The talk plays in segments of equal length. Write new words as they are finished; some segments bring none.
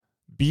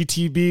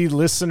BTB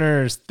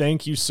listeners,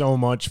 thank you so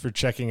much for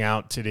checking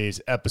out today's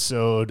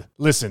episode.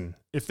 Listen,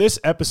 if this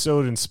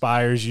episode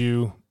inspires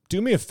you,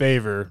 do me a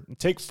favor and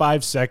take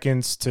 5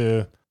 seconds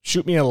to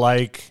shoot me a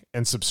like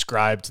and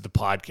subscribe to the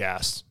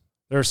podcast.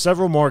 There are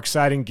several more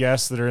exciting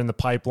guests that are in the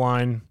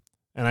pipeline,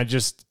 and I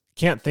just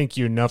can't thank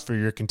you enough for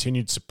your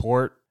continued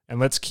support,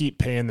 and let's keep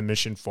paying the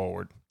mission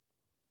forward.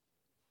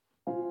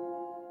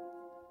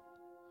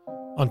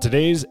 On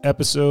today's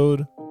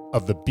episode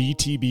of the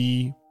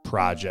BTB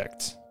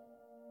Project,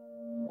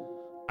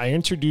 I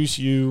introduce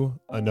you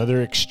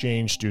another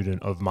exchange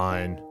student of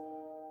mine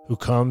who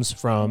comes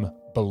from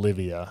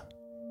Bolivia.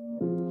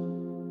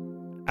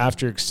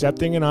 After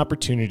accepting an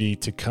opportunity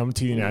to come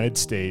to the United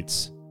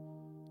States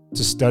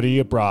to study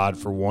abroad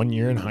for 1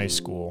 year in high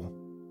school,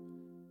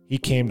 he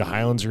came to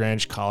Highlands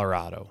Ranch,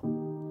 Colorado,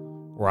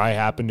 where I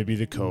happen to be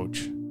the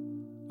coach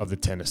of the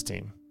tennis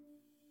team.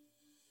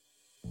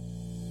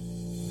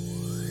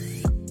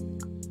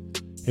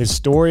 His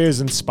story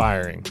is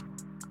inspiring,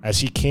 as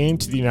he came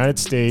to the United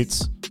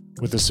States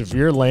with a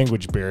severe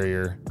language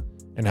barrier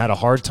and had a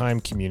hard time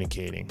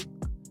communicating.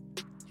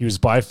 He was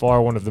by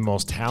far one of the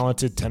most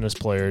talented tennis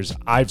players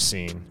I've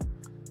seen,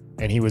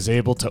 and he was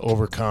able to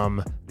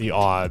overcome the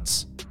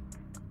odds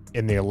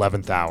in the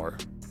 11th hour.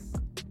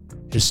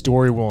 His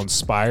story will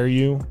inspire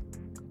you,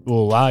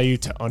 will allow you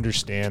to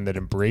understand that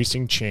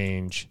embracing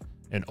change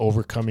and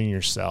overcoming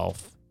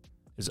yourself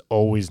is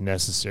always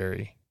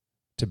necessary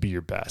to be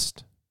your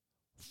best.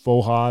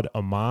 Fohad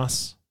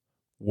Amas,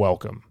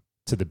 welcome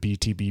to the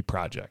BTB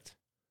Project.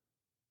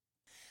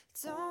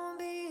 Don't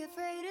be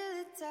afraid of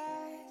the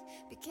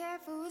dark. Be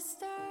careful with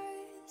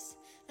stars.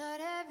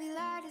 Not every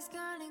light is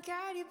gonna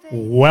guide you,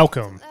 baby.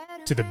 Welcome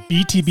to the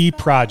BTB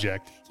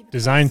Project,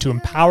 designed to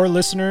empower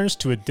listeners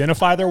to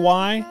identify their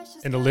why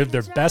and to live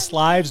their best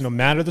lives no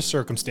matter the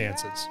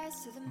circumstances.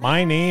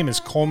 My name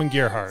is Coleman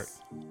Gerhardt,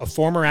 a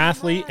former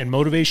athlete and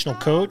motivational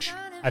coach.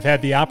 I've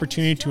had the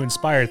opportunity to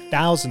inspire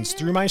thousands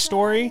through my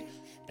story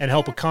and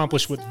help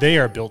accomplish what they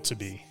are built to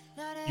be.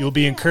 You'll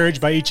be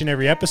encouraged by each and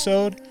every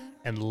episode,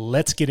 and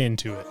let's get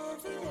into it.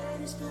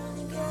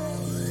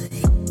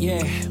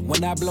 Yeah,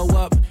 when I blow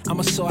up,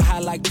 I'ma soar high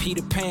like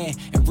Peter Pan.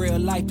 In real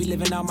life, be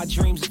living out my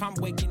dreams. If I'm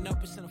waking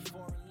up, it's in a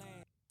foreign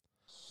land.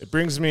 It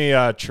brings me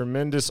a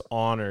tremendous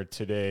honor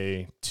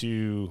today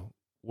to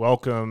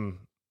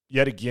welcome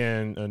yet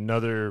again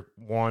another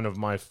one of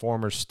my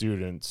former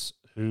students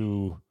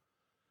who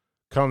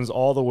comes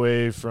all the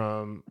way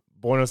from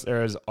Buenos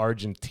Aires,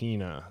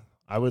 Argentina.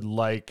 I would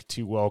like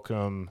to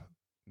welcome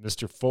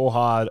Mr.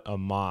 Fohad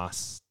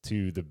Amas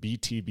to the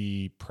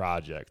BTB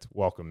Project.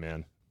 Welcome,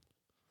 man.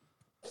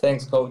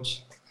 Thanks,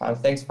 Coach.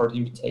 Thanks for the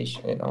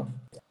invitation,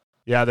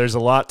 Yeah, there's a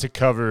lot to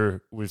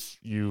cover with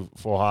you,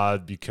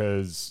 Fohad,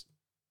 because,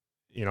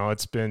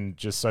 it's been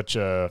just such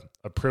a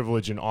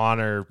privilege and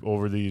honor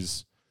over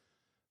these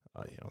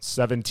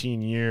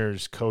 17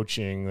 years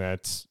coaching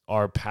that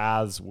our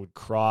paths would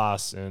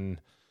cross, and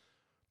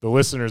the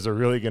listeners are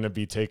really going to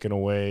be taken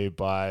away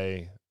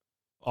by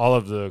all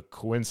of the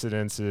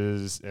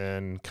coincidences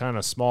and kind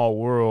of small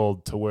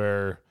world to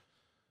where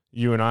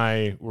you and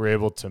I were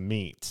able to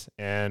meet.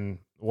 And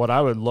what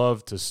I would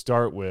love to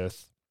start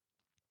with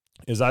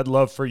is I'd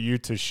love for you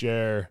to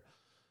share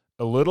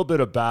a little bit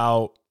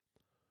about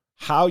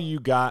how you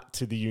got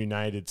to the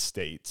United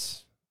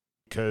States.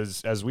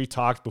 Because as we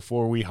talked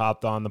before we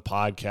hopped on the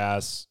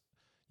podcast,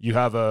 you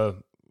have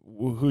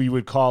who you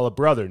would call a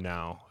brother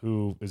now,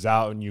 who is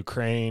out in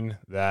Ukraine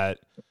that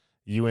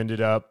you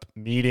ended up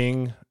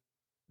meeting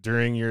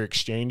during your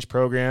exchange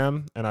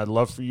program. And I'd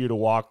love for you to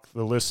walk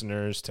the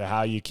listeners to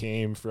how you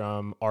came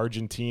from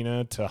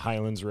Argentina to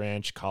Highlands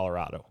Ranch,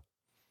 Colorado.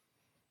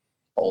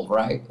 All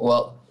right.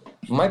 Well,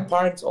 my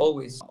parents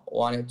always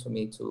wanted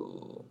me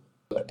to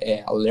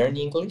learn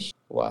English,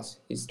 was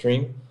his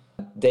dream.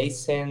 They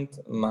sent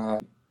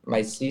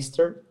my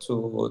sister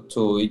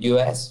to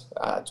U.S.,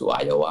 to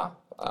Iowa.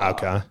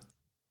 Okay.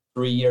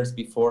 3 years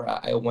before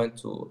I went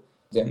to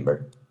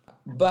Denver.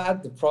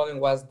 But the problem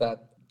was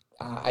that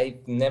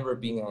I've never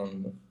been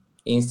on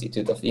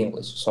Institute of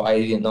English, so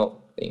I didn't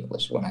know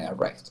English when I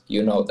arrived.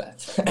 You know that.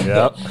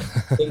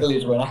 Yep.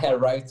 English when I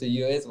arrived to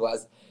US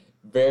was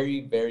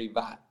very, very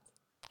bad.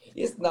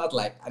 It's not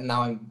like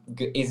now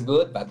it's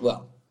good, but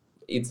well,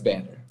 it's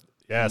better.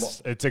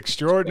 Yes, it's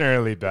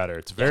extraordinarily better.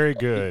 It's very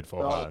good,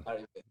 Fohad.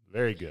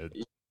 Very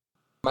good.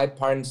 My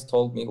parents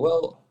told me,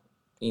 well,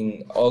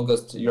 in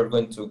August, you're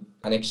going to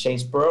an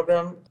exchange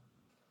program.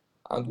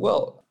 And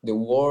well, the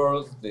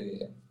world,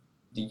 the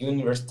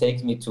universe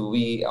takes me to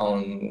be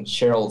on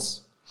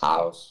Cheryl's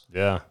house.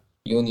 Yeah.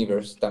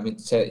 Universe, I mean,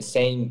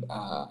 same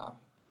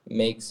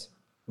makes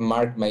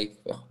Mark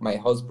my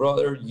host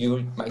brother,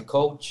 you my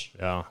coach.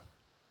 Yeah.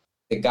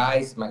 The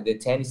guys, the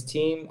tennis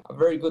team, a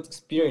very good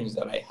experience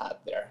that I had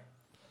there.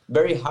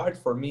 Very hard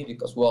for me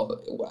because,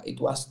 well, it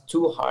was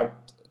too hard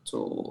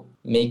to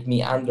make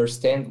me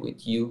understand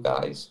with you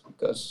guys,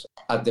 because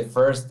at the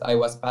first I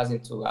was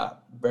passing to a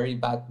very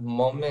bad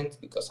moment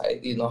because I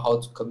didn't know how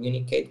to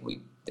communicate with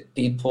the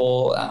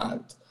people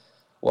and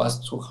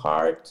was too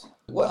hard.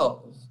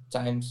 Well,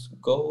 times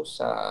goes,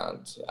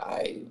 and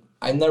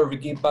I never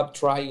give up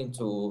trying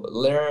to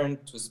learn,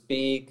 to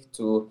speak,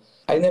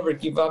 I never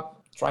give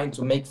up trying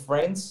to make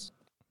friends.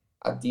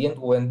 At the end,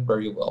 went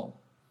very well.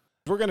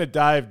 We're going to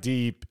dive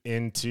deep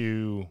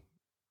into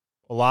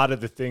a lot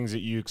of the things that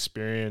you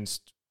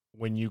experienced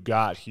when you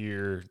got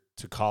here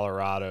to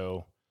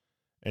Colorado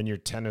and your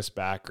tennis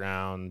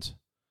background.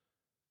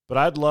 But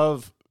I'd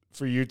love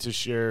for you to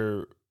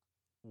share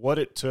what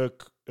it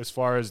took as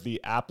far as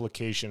the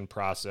application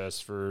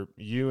process for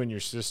you and your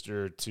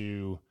sister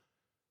to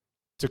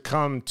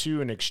come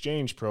to an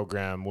exchange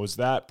program. Was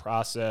that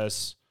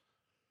process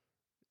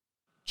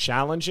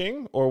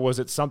challenging, or was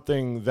it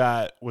something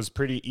that was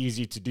pretty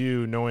easy to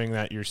do, knowing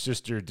that your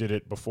sister did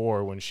it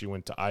before when she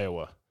went to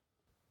Iowa?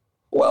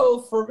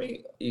 Well, for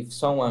me, if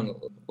someone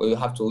will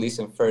have to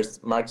listen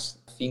first, Mark's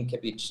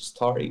Finkevich's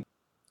story.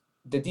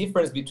 The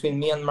difference between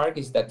me and Mark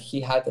is that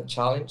he had a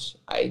challenge.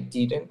 I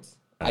didn't.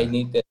 I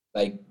needed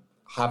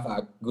have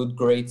a good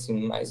grades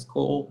in my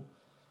school,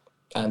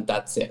 and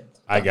that's it.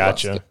 I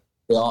gotcha.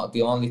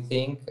 The only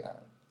thing,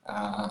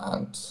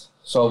 and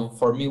so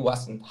for me, it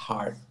wasn't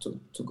hard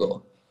to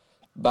go.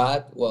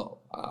 But, well,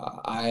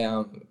 I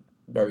am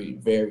very,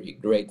 very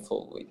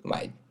grateful with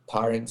my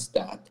parents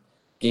that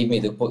gave me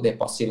the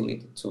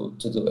possibility to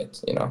do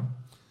it, you know?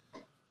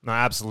 No,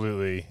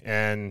 absolutely.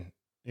 And,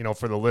 you know,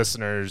 for the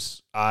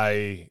listeners,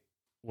 I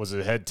was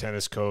a head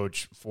tennis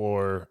coach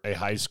for a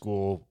high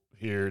school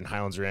here in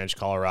Highlands Ranch,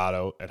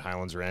 Colorado, at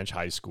Highlands Ranch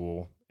High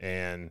School.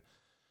 And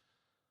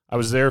I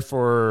was there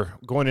for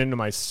going into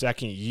my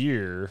second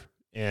year,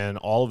 and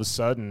all of a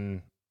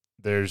sudden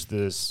there's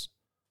this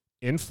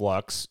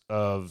influx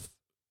of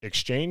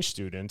exchange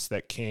students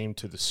that came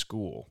to the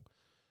school.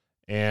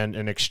 And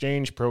an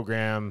exchange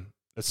program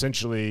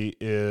essentially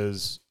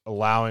is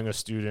allowing a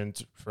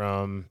student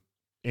from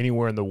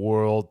anywhere in the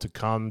world to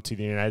come to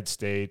the United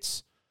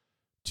States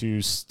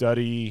to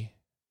study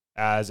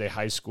as a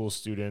high school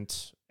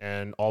student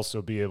and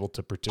also be able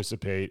to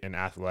participate in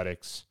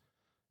athletics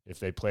if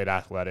they played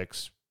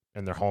athletics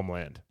in their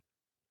homeland.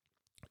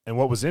 And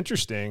what was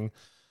interesting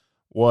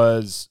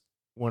was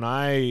when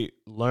I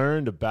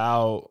learned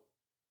about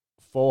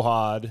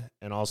Fohad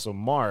and also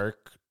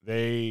Mark,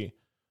 they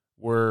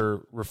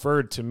were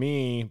referred to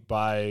me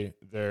by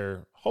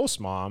their host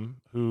mom,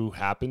 who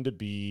happened to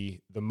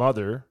be the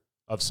mother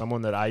of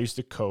someone that I used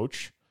to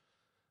coach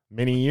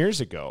many years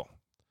ago.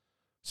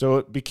 So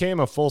it became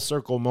a full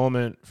circle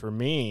moment for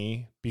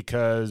me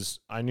because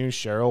I knew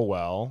Cheryl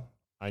well.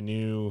 I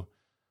knew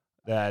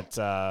that,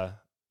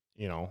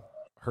 you know,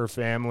 her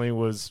family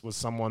was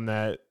someone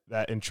that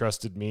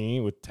entrusted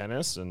me with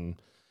tennis.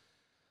 And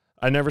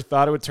I never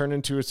thought it would turn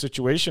into a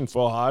situation,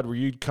 Fohad, where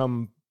you'd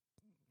come,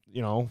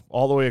 you know,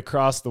 all the way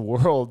across the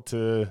world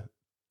to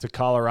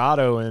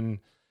Colorado and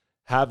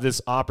have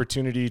this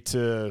opportunity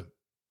to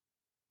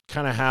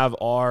kind of have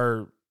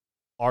our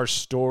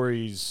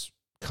stories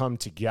come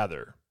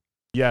together.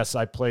 Yes,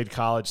 I played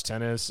college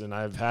tennis and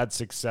I've had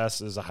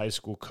success as a high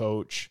school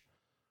coach,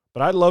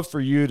 but I'd love for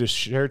you to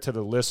share to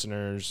the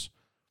listeners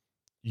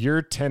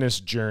your tennis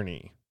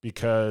journey,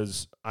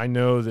 because I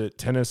know that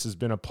tennis has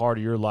been a part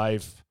of your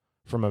life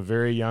from a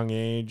very young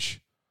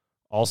age,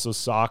 also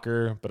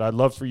soccer, but I'd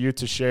love for you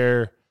to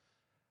share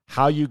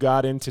how you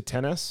got into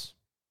tennis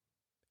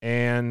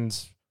and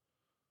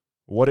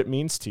what it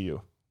means to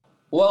you.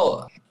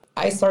 Well,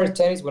 I started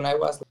tennis when I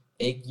was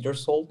 8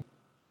 years old.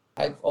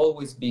 I've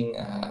always been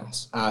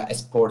a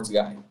sports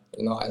guy.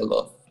 You know, I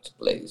love to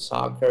play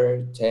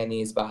soccer,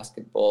 tennis,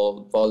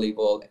 basketball,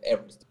 volleyball,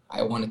 everything.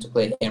 I wanted to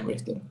play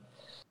everything.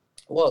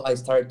 Well, I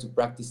started to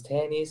practice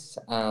tennis.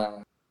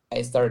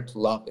 I started to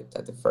love it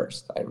at the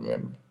first, I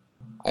remember.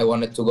 I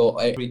wanted to go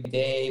every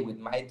day with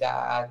my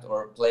dad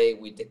or play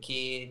with the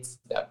kids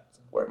that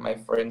were my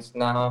friends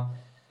now.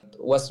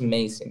 It was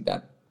amazing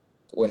that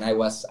when I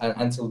was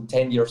until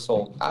 10 years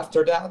old.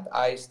 After that,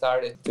 I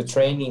started to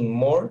training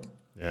more.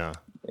 Yeah.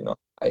 You know,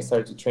 I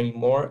started to training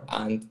more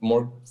and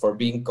more for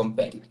being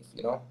competitive,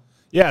 you know.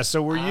 Yeah,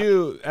 so were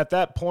you, at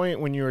that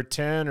point when you were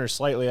 10 or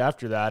slightly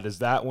after that, is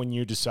that when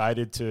you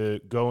decided to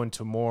go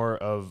into more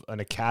of an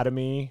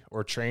academy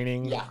or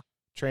training? Yeah.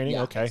 Training?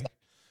 Yeah, okay.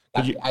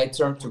 exactly. I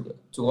turned to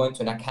go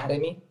into an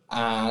academy,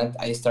 and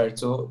I started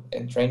to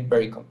train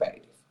very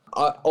competitive.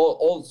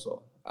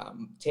 Also,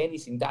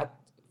 tennis in that,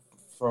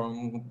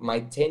 from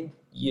my 10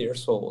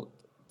 years old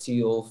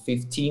till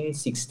 15,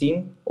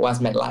 16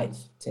 was my life,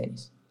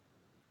 tennis.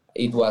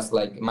 It was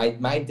like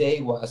my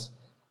day was,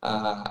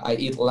 I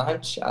eat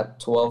lunch at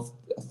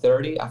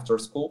 12:30 after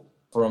school.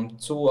 From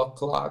 2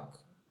 o'clock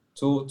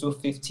to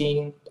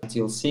 2:15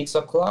 until 6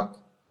 o'clock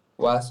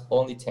was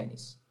only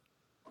tennis.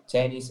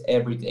 Tennis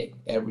every day,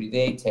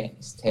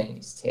 tennis.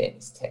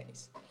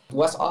 It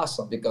was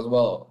awesome because,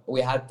 well,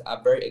 we had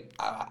a very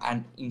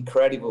an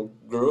incredible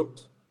group,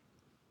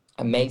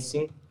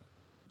 amazing,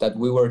 that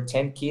we were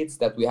 10 kids,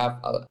 that we have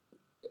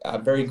a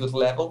very good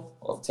level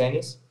of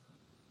tennis.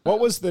 What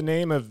was the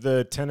name of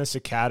the tennis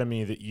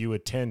academy that you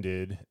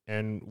attended,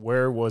 and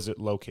where was it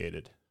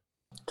located?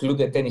 Club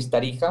de Tenis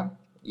Tarija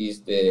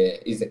is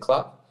the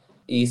club,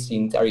 is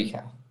in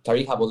Tarija.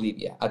 Tarija,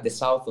 Bolivia, at the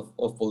south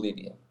of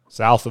Bolivia.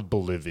 South of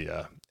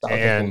Bolivia. South of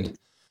And Bolivia.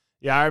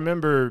 yeah, I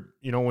remember,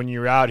 when you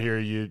were out here,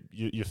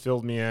 you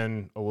filled me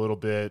in a little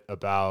bit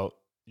about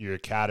your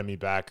academy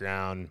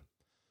background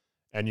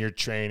and your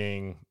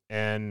training.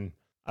 And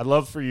I'd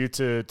love for you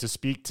to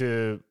speak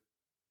to,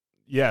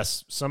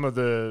 yes, some of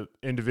the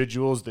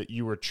individuals that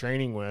you were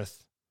training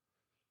with,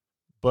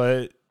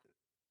 but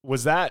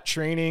was that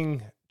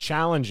training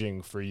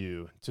challenging for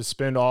you to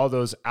spend all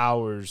those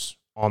hours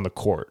on the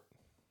court?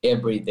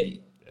 Every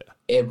day. Yeah.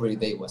 Every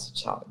day was a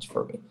challenge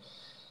for me,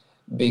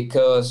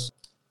 because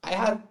I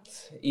had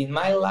in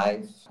my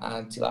life,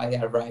 until I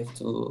arrived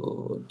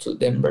to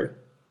Denver,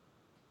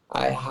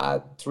 I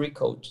had 3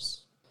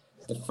 coaches.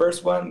 The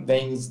first one,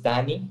 name is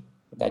Daniel.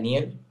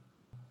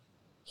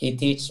 He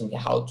teach me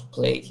how to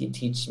play. He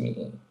teach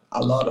me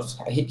a lot of,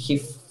 he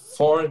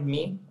formed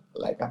me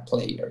like a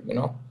player,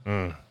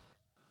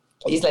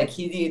 It's like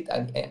he did,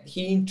 and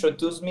he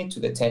introduced me to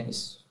the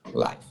tennis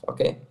life,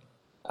 okay?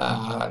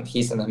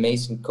 He's an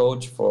amazing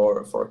coach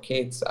for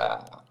kids.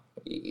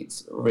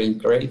 It's really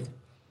great.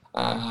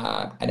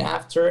 And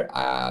after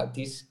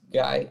this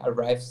guy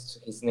arrives,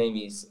 his name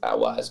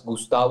was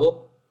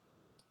Gustavo.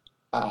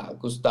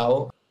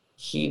 Gustavo,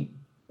 he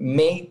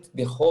made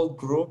the whole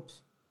group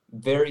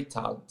very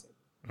talented.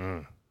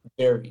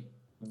 Very,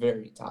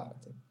 very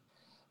talented.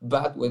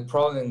 But the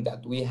problem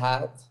that we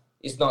had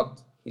is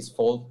not his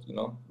fault,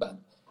 but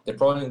the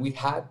problem we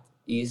had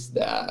is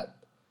that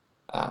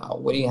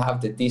we didn't have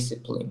the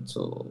discipline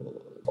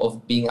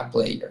of being a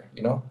player,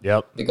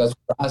 Yep. Because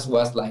for us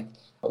was like,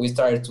 we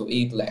started to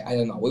eat, like, I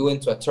don't know, we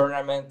went to a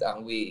tournament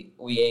and we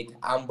ate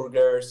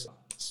hamburgers,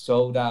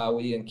 soda.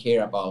 We didn't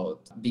care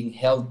about being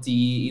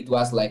healthy. It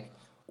was like,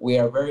 we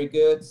are very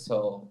good,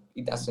 so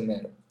it doesn't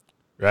matter.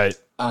 Right.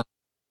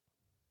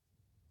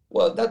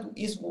 Well, that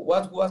is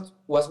what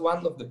was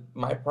one of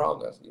my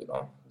problems,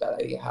 that I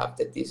didn't have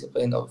the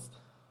discipline of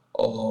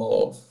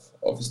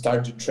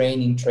start to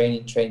training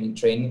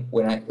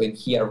when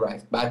he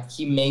arrived. But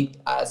he made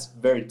us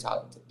very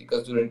talented,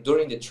 because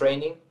during the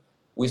training,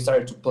 we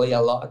started to play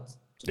a lot,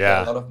 play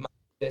a lot of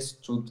matches,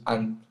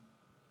 and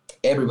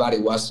everybody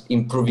was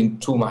improving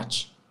too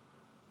much.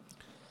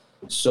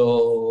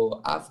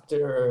 So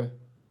after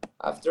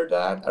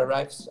that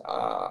arrives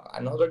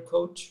another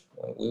coach.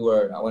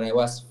 When I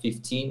was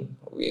 15,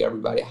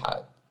 everybody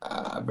had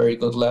a very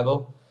good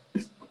level,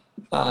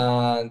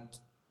 and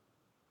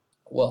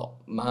well,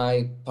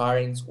 my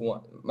parents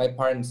want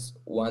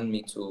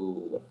me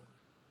to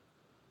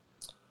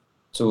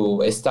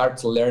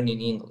start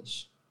learning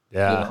English.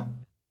 Yeah.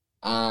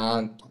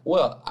 And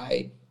well,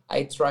 I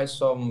try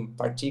some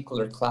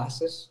particular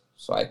classes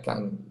so I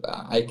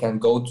can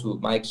go to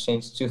my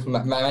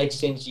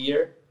exchange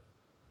year,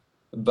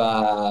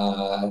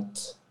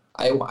 but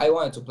I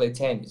wanted to play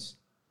tennis.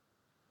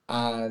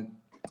 And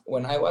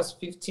when I was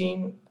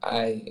 15,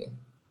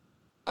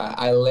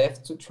 I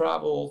left to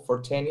travel for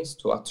tennis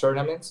to a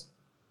tournament.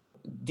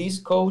 This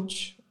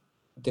coach,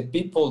 the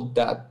people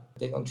that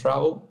they don't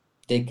travel,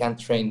 they can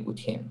train with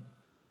him.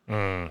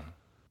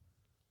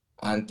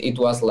 And it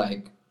was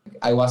like,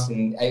 I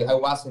wasn't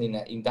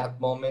in that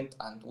moment,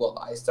 and well,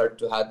 I started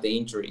to have the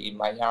injury in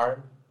my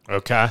arm.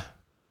 Okay.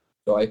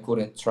 So I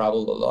couldn't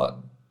travel a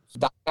lot.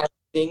 That kind of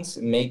things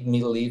made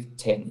me leave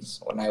tennis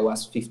when I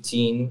was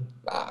 15,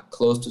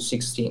 close to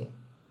 16,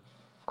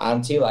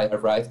 until I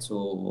arrived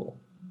to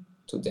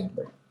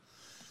Denver.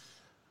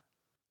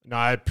 No,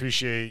 I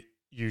appreciate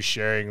you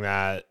sharing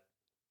that,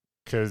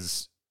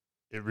 because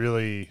it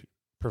really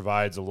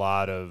provides a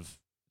lot of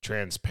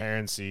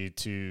transparency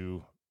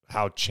to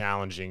how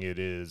challenging it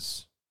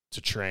is to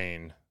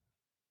train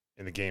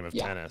in the game of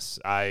tennis.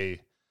 I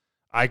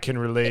can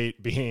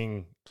relate,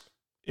 being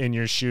in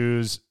your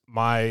shoes.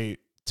 My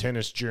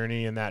tennis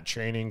journey and that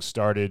training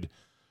started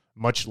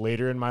much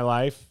later in my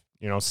life,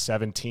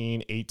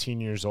 17,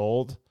 18 years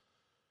old,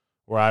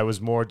 where I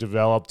was more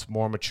developed,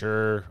 more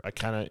mature. I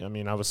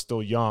was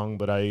still young,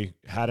 but I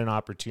had an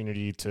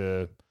opportunity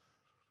to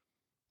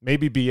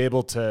maybe be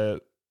able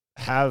to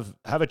have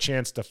a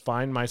chance to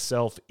find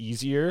myself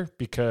easier,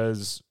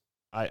 because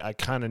I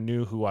kind of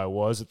knew who I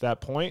was at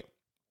that point,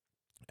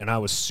 and I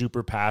was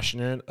super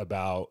passionate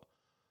about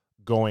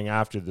going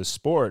after the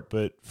sport.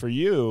 But for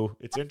you,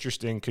 it's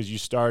interesting, because you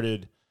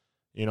started,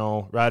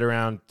 right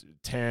around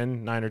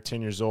 9 or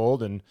 10 years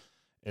old, and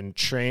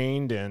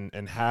trained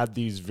and had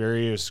these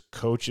various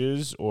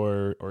coaches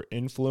or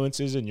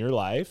influences in your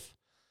life.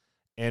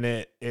 And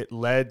it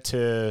led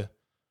to,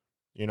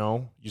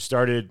 you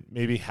started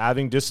maybe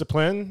having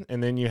discipline,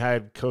 and then you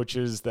had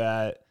coaches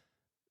that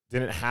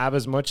didn't have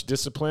as much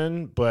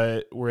discipline,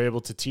 but were able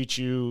to teach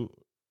you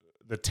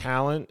the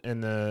talent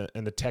and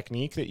the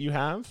technique that you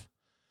have.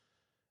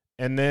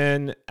 And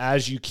then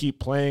as you keep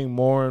playing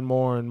more and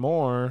more and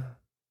more,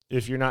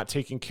 if you're not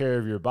taking care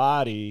of your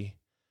body,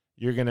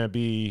 you're going to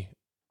be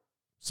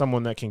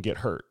someone that can get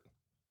hurt,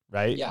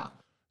 right? Yeah.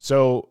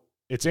 So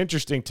it's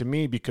interesting to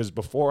me, because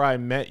before I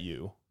met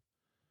you,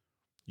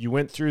 you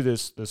went through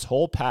this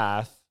whole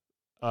path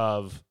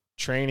of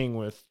training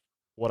with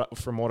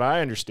from what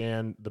I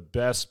understand, the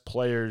best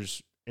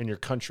players in your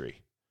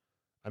country.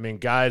 I mean,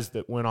 guys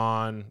that went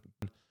on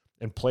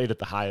and played at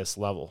the highest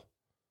level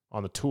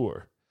on the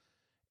tour.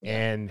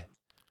 Yeah. And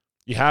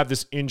you have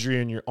this injury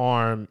in your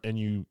arm and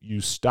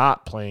you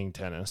stop playing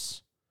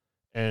tennis.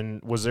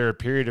 And was there a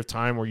period of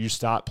time where you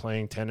stopped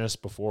playing tennis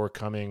before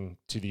coming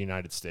to the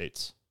United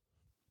States?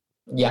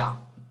 Yeah,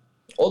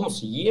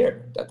 almost a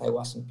year that I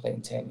wasn't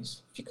playing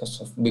tennis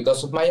because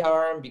of my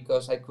arm,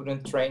 because I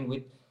couldn't train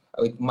with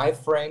my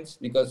friends,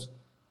 because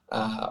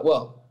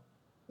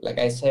like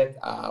I said,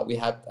 we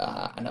had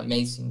an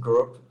amazing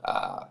group.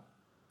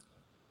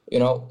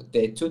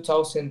 The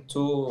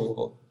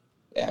 2002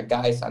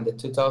 guys and the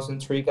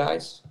 2003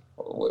 guys,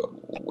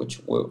 which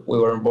we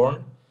were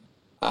born,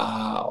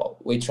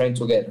 we trained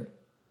together.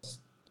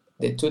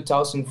 The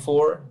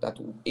 2004, that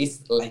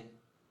is like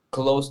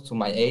close to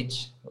my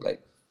age,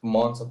 like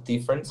months of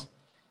difference.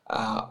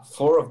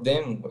 4 of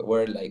them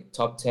were like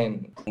top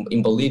 10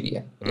 in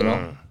Bolivia, you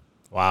know?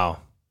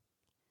 Wow.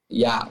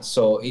 Yeah,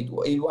 so it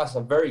was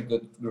a very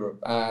good group.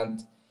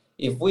 And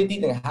if we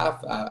didn't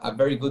have a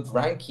very good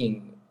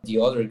ranking, the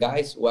other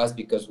guys, was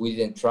because we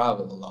didn't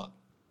travel a lot.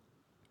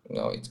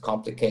 It's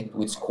complicated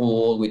with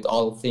school, with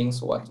all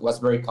things. What was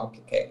very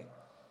complicated.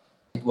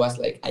 It was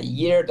like a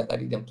year that I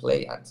didn't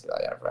play until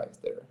I arrived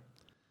there.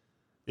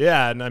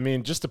 Yeah, and I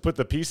mean, just to put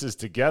the pieces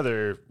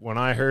together, when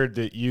I heard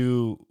that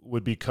you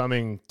would be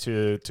coming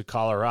to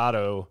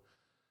Colorado,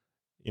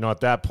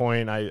 at that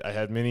point, I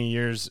had many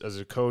years as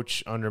a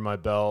coach under my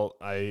belt.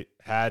 I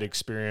had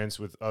experience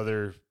with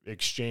other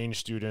exchange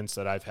students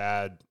that I've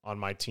had on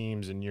my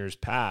teams in years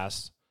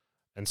past.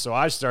 And so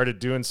I started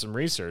doing some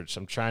research.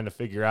 I'm trying to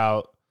figure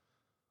out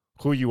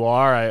who you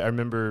are. I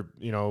remember,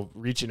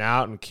 reaching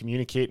out and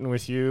communicating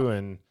with you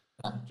and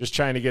just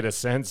trying to get a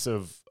sense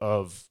of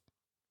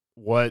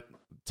what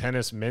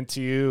tennis meant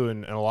to you.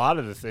 And a lot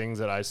of the things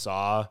that I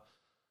saw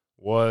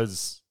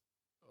was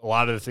a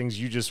lot of the things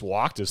you just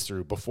walked us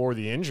through before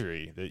the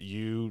injury, that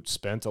you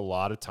spent a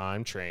lot of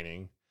time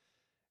training.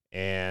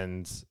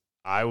 And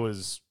I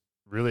was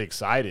really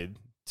excited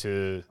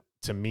to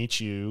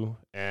meet you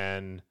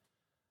and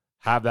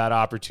have that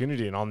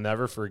opportunity. And I'll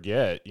never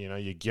forget,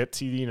 you get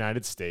to the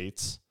United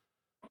States,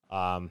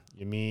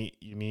 you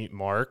meet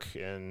Mark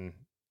and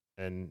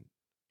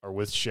are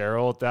with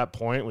Cheryl at that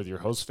point with your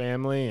host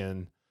family.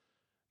 And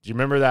do you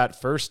remember that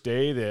first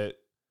day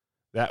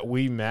that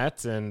we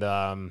met? And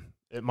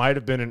it might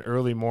have been an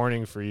early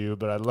morning for you,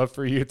 but I'd love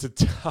for you to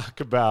talk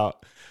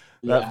about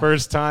that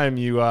first time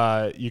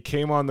you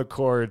came on the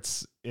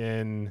courts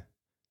in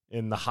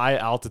the high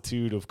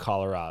altitude of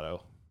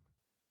Colorado.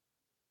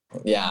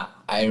 Yeah,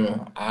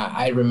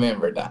 I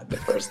remember that, the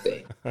first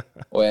day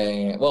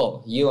when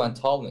you and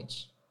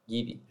Talmage,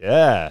 Gibby.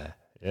 Yeah,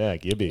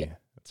 Gibby. Yeah.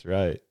 That's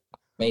right.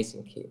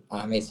 Amazing kid,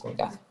 amazing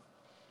guy.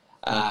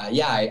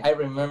 I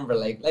remember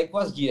like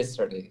was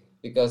yesterday,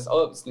 because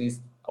obviously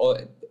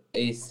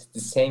it's the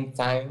same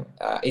time.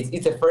 It's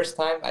the first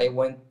time I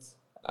went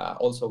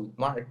also with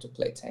Mark to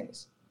play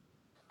tennis.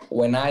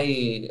 When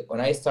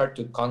I started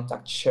to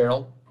contact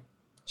Cheryl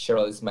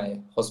is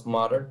my host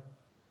mother.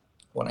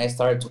 When I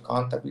started to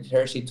contact with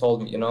her, she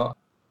told me,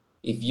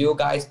 if you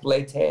guys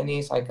play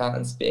tennis, I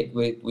can speak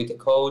with the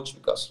coach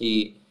because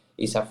he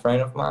is a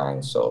friend of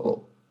mine.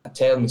 So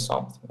tell me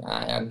something.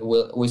 And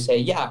we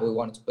say, we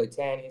wanted to play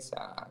tennis.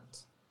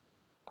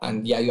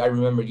 And I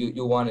remember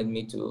you wanted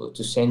me to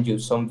send you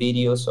some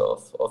videos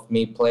of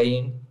me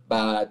playing,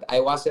 but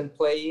I wasn't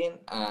playing.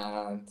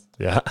 And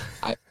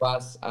I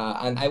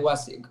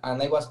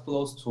was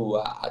close to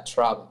a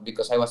travel,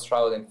 because I was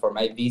traveling for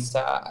my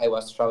visa. I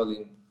was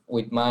traveling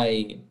with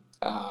my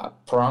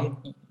prom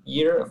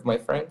year of my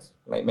friends,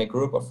 my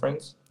group of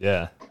friends.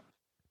 Yeah.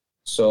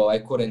 So I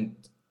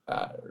couldn't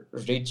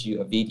reach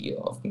you a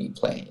video of me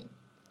playing.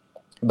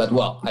 But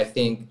I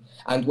think,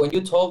 and when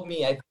you told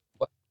me,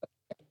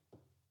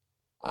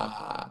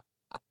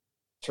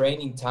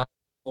 training time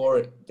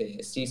before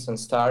the season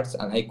starts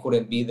and I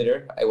couldn't be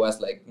there, I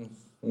was like,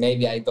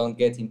 maybe I don't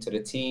get into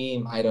the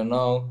team, I don't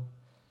know.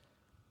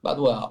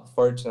 But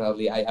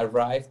fortunately I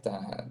arrived,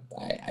 and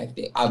I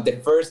think at the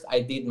first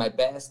I did my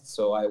best,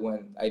 so I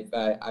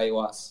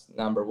was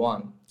number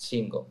 1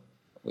 single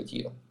with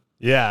you.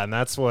 Yeah, and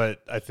that's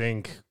what I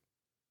think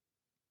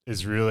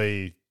is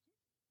really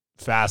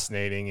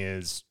fascinating,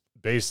 is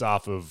based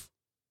off of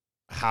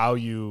how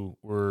you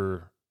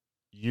were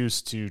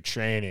used to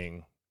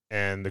training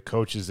and the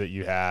coaches that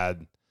you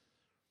had.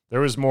 There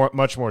was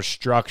much more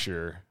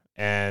structure,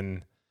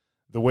 and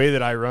the way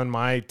that I run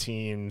my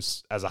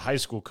teams as a high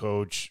school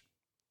coach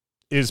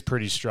is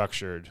pretty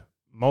structured.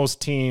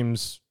 Most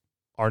teams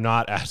are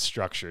not as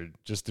structured,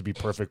 just to be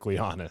perfectly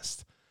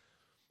honest.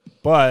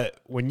 But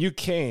when you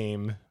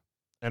came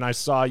and I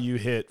saw you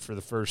hit for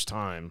the first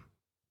time,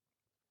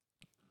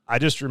 I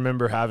just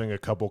remember having a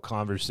couple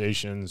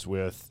conversations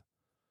with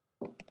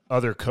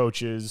other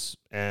coaches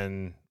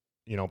and,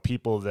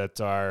 people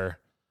that are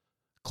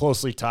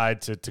closely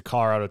tied to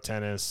Colorado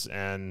tennis.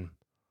 And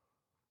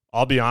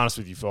I'll be honest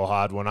with you,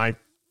 Fohad, when I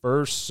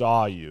first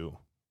saw you,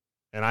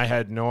 and I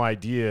had no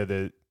idea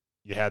that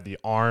you had the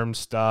arm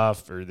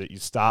stuff or that you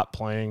stopped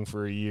playing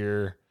for a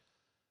year,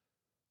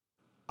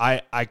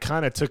 I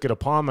kind of took it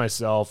upon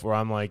myself where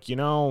I'm like, you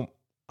know,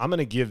 I'm going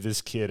to give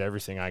this kid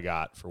everything I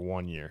got for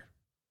 1 year.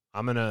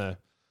 I'm going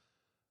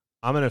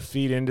to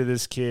feed into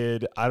this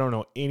kid. I don't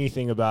know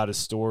anything about his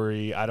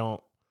story.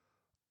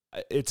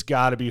 It's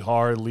got to be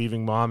hard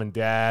leaving mom and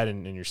dad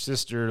and your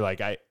sister.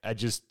 Like I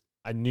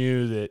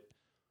knew that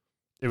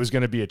it was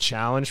going to be a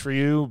challenge for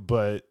you,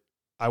 but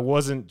I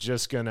wasn't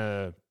just going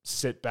to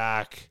sit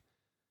back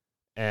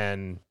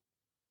and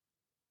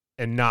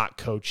not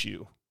coach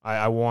you.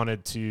 I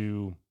wanted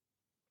to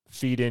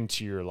feed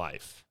into your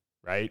life,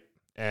 right?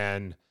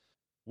 And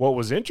what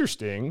was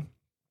interesting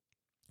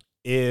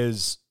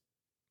is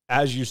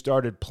as you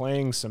started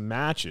playing some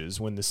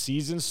matches, when the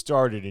season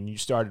started and you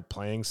started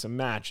playing some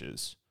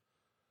matches,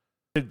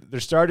 there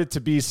started to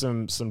be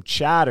some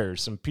chatter,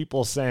 some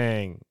people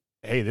saying,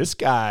 hey, this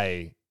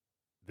guy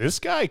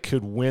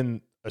could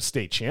win a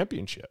state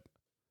championship.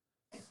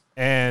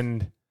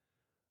 And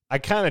I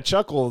kind of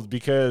chuckled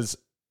because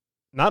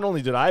not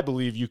only did I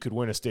believe you could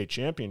win a state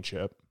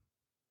championship,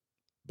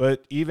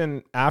 but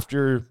even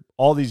after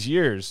all these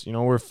years, you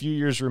know, we're a few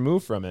years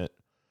removed from it,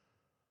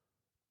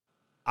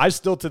 I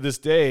still to this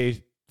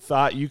day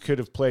thought you could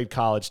have played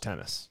college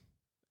tennis.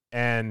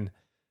 And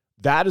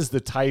that is the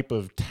type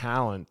of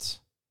talent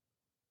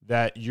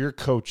that your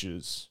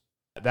coaches,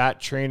 that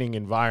training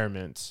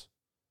environment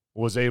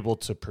was able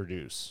to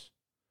produce.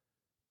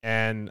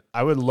 And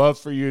I would love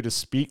for you to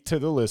speak to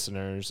the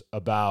listeners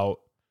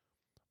about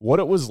what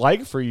it was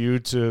like for you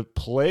to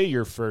play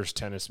your first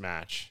tennis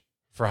match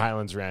for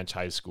Highlands Ranch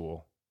High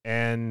School.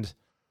 And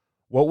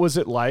what was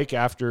it like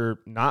after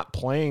not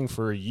playing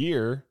for a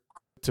year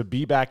to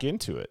be back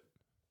into it?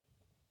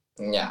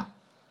 Yeah,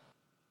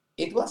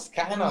 it was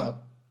kind of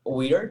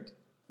weird.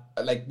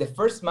 Like the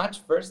first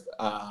match was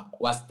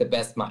the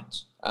best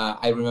match.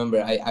 I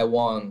remember I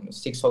won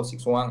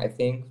 6-0, 6-1, I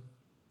think,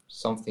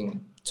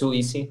 something too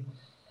easy.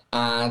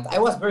 And I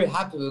was very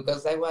happy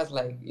because I was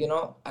like, you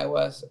know, I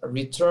was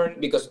returned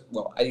because,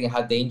 well, I didn't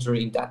have the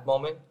injury in that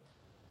moment.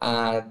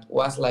 And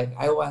was like,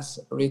 I was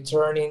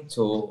returning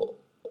to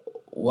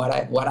what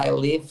I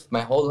lived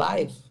my whole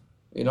life,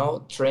 you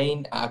know,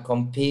 train,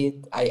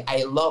 compete.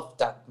 I love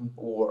that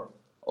world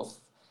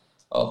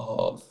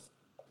of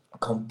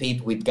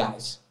compete with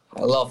guys.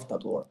 I love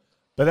that world.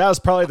 But that was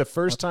probably the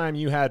first time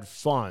you had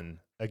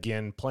fun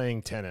again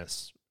playing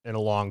tennis in a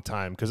long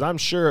time, because I'm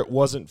sure it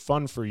wasn't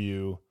fun for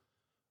you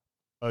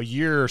a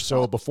year or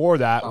so before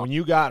that. When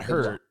you got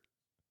hurt,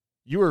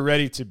 you were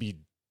ready to be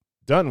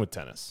done with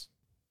tennis.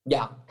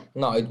 Yeah,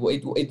 no,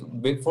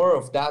 it before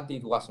of that,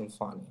 it wasn't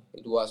funny.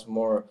 It was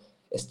more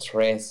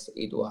stress.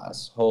 It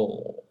was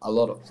a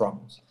lot of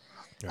problems.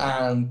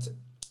 Yeah. And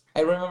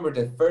I remember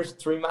the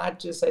first 3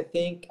 matches, I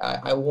think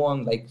I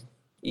won like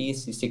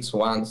easy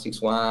 6-1,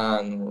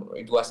 6-1.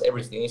 It was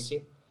everything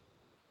easy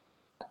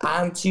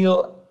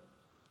until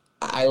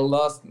I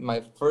lost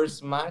my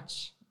first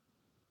match,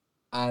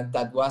 and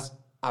that was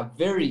a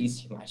very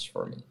easy match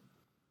for me.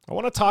 I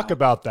want to talk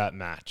about that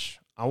match.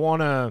 I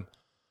want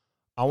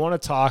to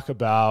talk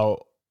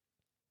about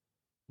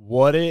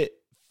what it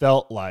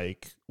felt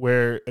like,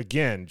 where,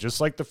 again, just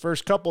like the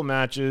first couple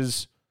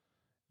matches,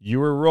 you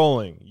were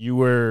rolling. You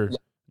were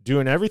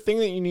doing everything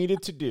that you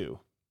needed to do.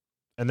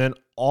 And then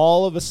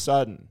all of a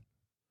sudden,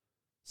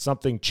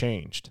 something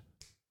changed.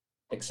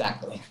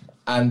 Exactly.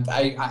 And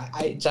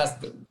I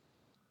just,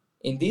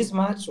 in this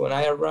match, when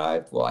I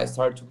arrived, well, I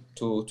started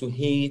to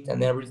hit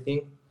and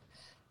everything.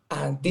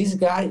 And this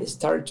guy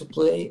started to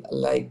play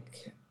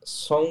like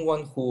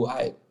someone who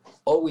I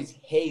always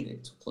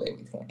hated to play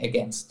with him,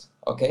 against,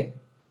 okay?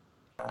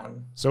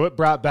 So it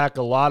brought back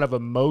a lot of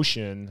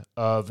emotion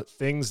of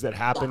things that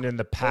happened in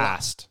the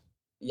past.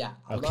 Yeah,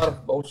 a lot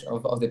of emotion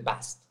of the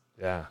past.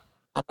 Yeah.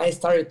 And I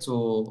started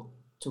to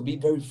be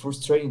very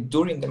frustrated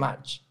during the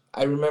match.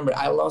 I remember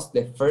I lost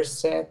the first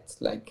set,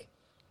 like,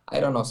 I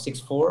don't know,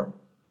 6-4.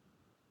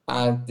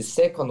 And the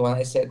second one,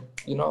 I said,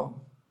 you know,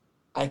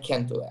 I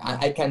can't do it.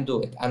 I can't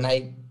do it. And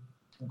I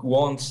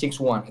won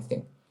 6-1, I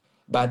think.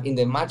 But in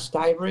the match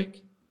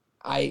tiebreak,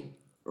 I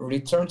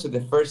returned to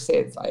the first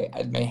set. I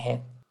had my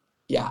head.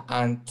 Yeah,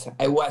 and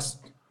I was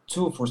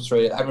too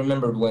frustrated. I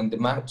remember when the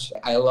match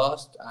I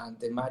lost and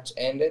the match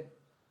ended,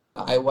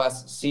 I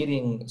was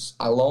sitting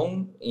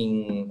alone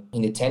in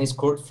the tennis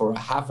court for a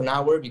half an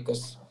hour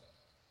because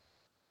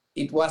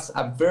it was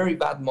a very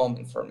bad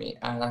moment for me.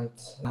 And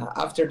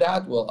after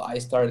that, well, I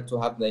started to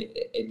have the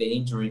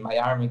injury in my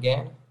arm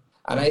again.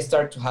 And I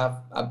started to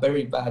have a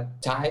very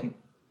bad time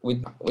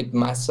with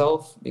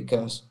myself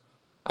because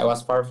I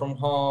was far from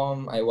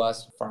home. I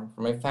was far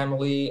from my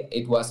family.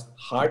 It was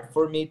hard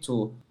for me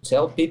to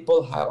tell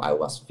people how I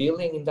was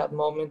feeling in that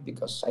moment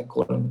because I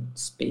couldn't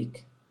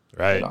speak.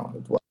 Right. You know,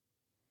 it was,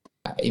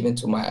 even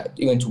to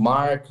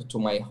Mark, to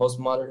my host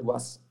mother, it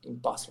was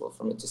impossible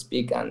for me to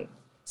speak and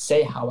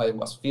say how I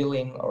was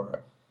feeling,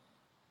 or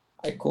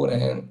I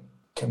couldn't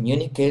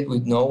communicate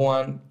with no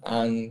one.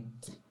 And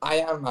I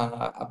am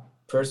a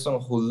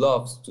person who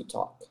loves to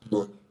talk.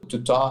 to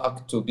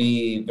talk, to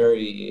be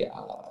very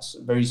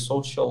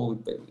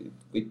social.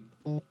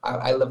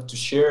 I love to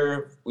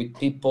share with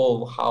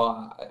people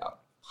how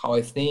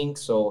I think.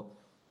 So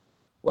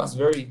it was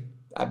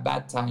a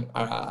bad time,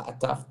 a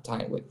tough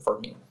time for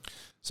me.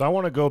 So I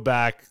want to go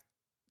back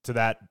to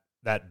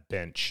that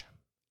bench,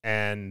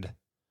 and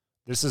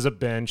this is a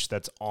bench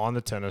that's on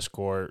the tennis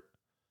court.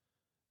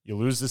 You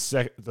lose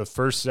the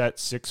first set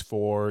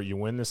 6-4. You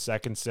win the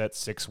second set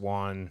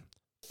 6-1.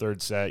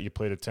 Third set, you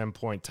played a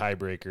 10-point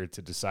tiebreaker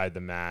to decide the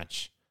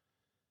match,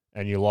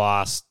 and you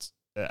lost.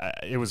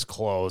 It was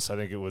close. I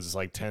think it was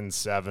like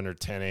 10-7 or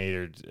 10-8,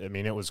 or I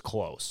mean, it was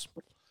close.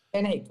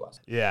 10-8 was.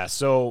 Yeah.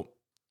 So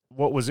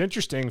what was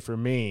interesting for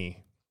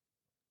me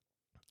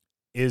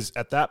is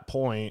at that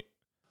point,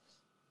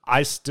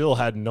 I still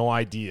had no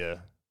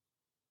idea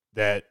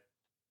that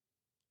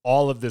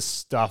all of this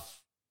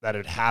stuff that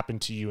had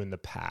happened to you in the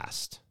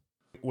past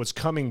was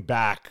coming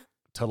back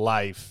to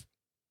life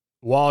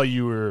while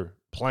you were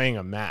playing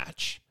a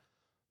match,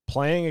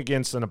 playing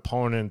against an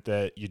opponent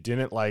that you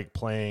didn't like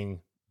playing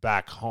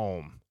back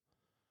home,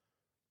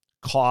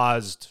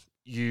 caused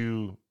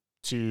you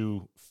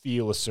to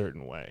feel a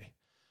certain way.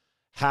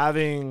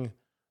 Having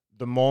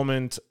the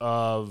moment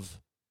of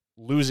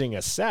losing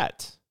a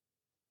set,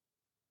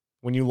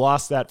 when you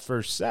lost that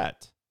first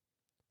set,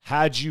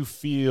 had you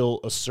feel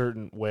a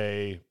certain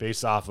way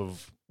based off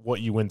of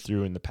what you went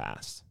through in the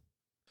past.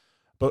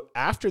 But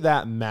after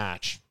that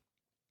match,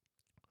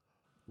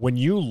 when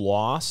you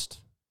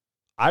lost,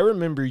 I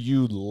remember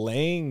you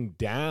laying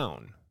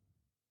down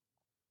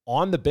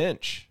on the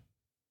bench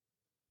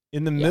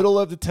in the middle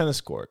of the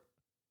tennis court.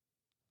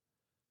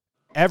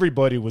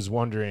 Everybody was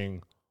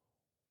wondering,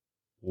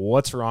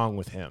 what's wrong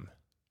with him?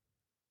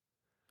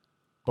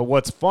 But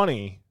what's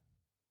funny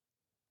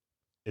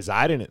is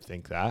I didn't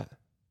think that,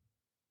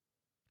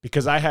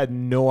 because I had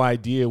no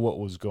idea what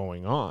was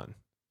going on.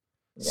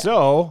 Yeah.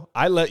 So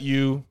I let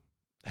you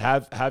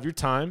have your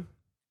time.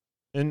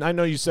 And I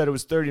know you said it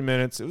was 30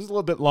 minutes. It was a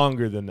little bit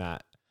longer than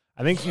that.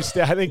 I think you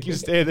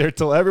stayed there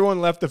till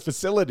everyone left the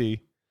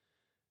facility,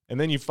 and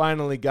then you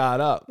finally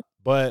got up.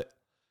 But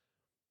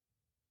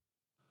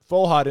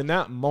Fohad, in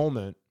that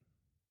moment,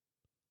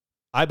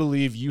 I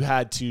believe you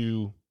had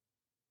to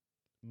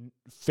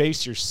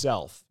face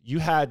yourself. You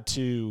had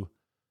to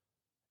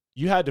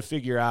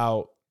figure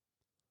out,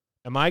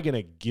 am I going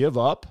to give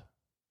up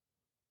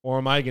or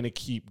am I going to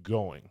keep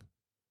going?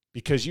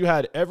 Because you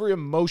had every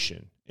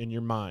emotion in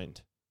your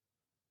mind.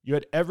 You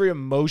had every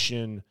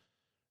emotion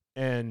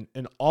and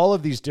all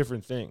of these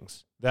different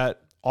things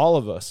that all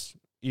of us,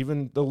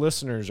 even the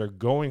listeners, are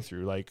going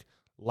through. Like,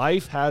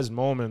 life has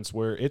moments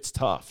where it's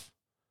tough.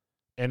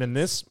 And in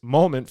this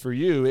moment for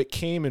you, it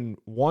came in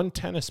one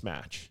tennis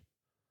match.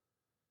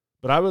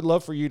 But I would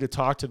love for you to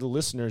talk to the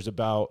listeners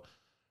about,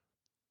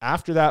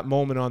 after that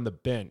moment on the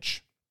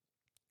bench,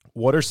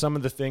 what are some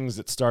of the things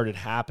that started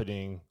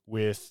happening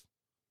with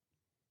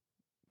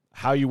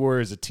how you were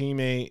as a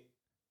teammate,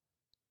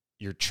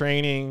 your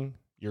training,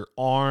 your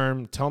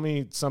arm? Tell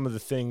me some of the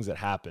things that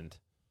happened.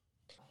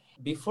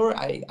 Before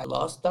I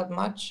lost that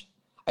match,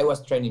 I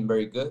was training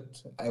very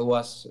good. I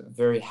was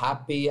very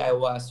happy. I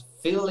was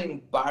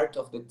feeling part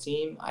of the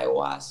team. I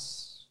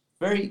was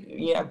very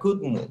in a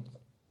good mood.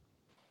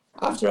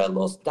 After I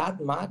lost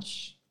that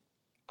match,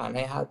 and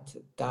I had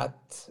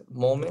that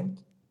moment,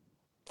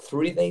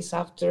 3 days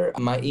after,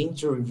 my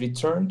injury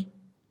returned.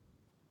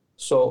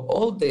 So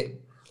all the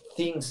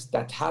things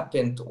that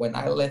happened when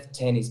I left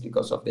tennis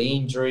because of the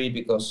injury,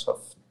 because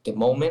of the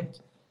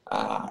moment,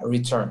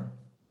 returned.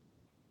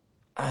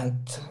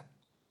 And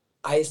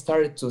I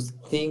started to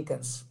think,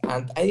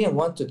 and I didn't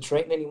want to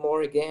train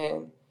anymore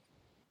again.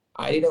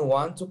 I didn't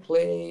want to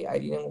play. I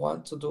didn't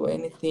want to do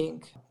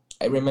anything.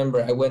 I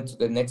remember I went to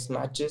the next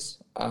matches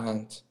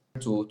and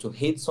to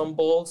hit some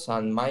balls,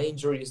 and my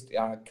injury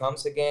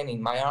comes again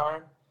in my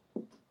arm.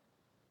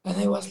 And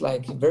I was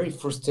like very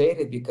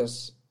frustrated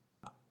because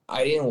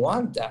I didn't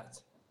want that.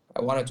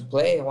 I wanted to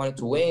play. I wanted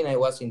to win. I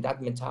was in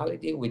that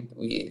mentality with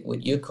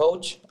you,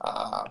 coach.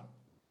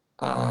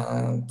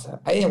 And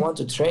I didn't want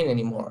to train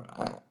anymore.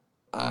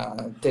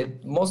 The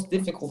most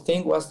difficult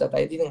thing was that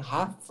I didn't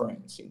have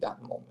friends in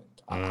that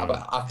moment.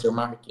 After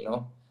Mark,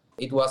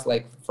 it was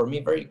like for me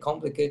very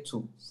complicated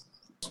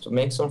to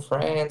make some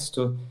friends,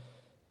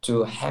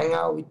 to hang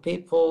out with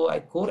people. I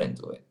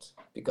couldn't do it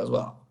because,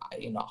 well, I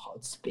didn't know how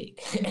to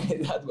speak.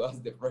 That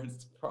was the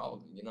first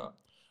problem,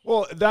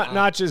 Well, that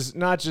not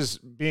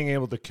just being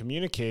able to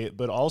communicate,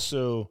 but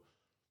also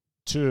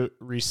to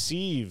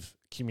receive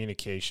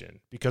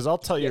communication. Because I'll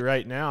tell you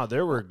right now,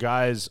 there were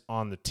guys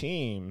on the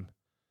team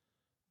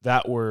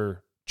that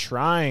were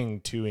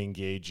trying to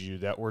engage you,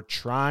 that were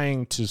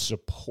trying to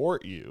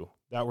support you,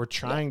 that were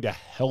trying to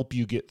help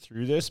you get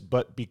through this,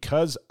 but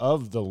because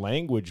of the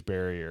language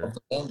barrier,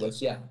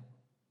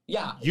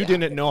 you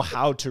didn't know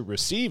how to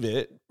receive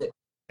it,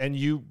 and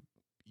you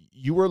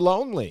were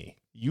lonely.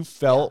 You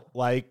felt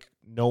like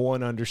no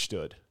one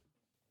understood.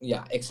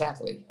 Yeah,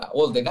 exactly.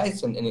 Well, the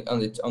guys on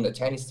the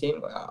tennis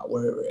team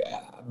were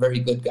very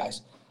good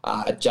guys.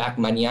 Jack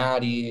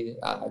Maniati,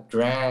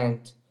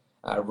 Grant,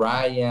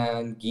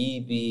 Ryan,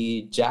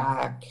 Gibby,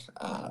 Jack,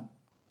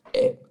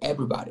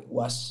 everybody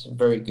was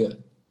very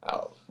good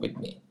with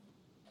me.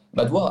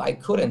 But well, I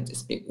couldn't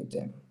speak with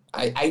them.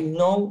 I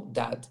know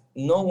that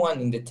no one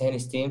in the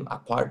tennis team,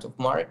 apart of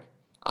Mark,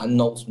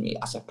 knows me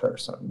as a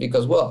person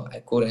because well, I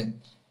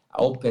couldn't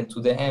open to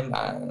them,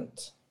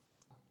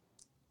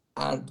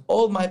 and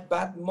all my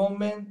bad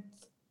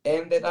moments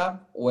ended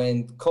up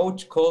when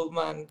Coach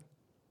Coleman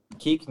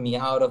kicked me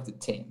out of the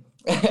team.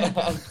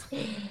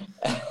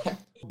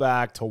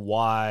 Back to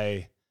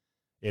why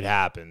it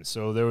happened.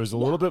 So there was a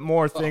little bit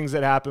more things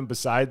that happened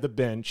beside the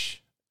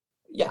bench.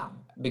 Yeah,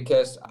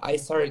 because I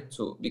started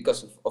to,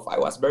 because of I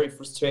was very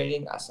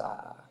frustrating as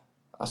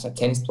a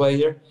tennis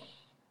player.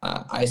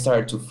 I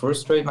started to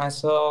frustrate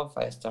myself.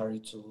 I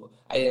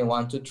didn't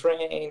want to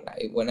train.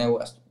 When I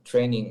was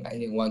training, I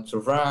didn't want to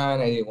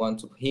run. I didn't want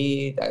to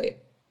hit.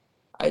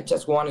 I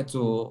just wanted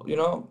to,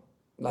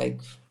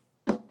 like,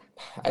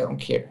 I don't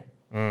care.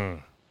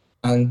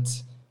 And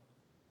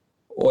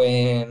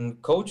when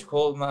Coach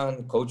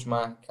Coleman, Coach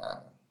Mac,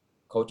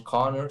 Coach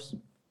Connors,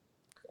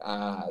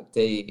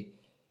 they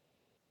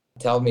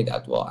tell me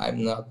that, well,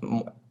 I'm not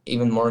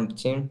even more in the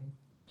team.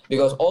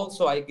 Because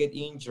also I get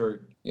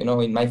injured,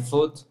 in my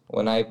foot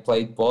when I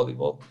played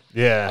volleyball.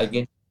 Yeah. I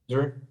get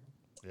injured.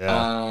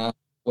 Yeah.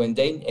 When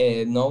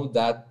they know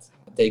that,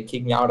 they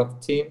kick me out of the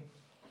team.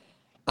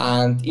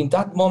 And in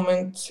that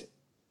moment,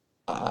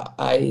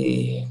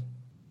 in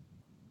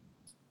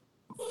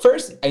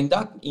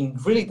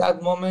that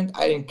moment,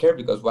 I didn't care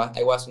because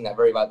I was in a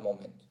very bad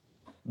moment.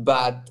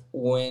 But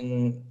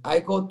when I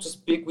go to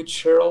speak with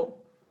Cheryl,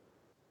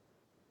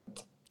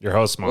 your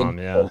host mom,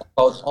 about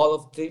all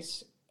of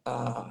this,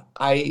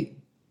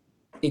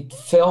 it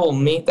fell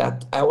on me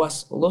that I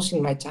was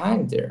losing my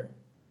time there.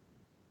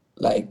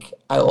 Like,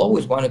 I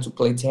always wanted to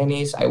play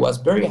tennis. I was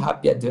very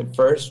happy at the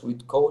first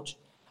with coach.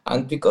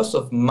 And because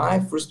of my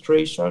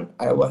frustration,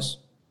 I was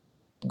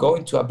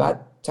going to a bad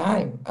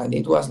time. And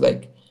it was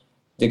like,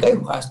 the guy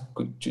who has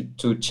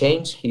to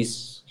change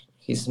his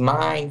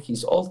mind,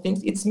 his all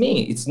things, it's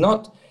me. It's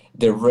not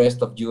the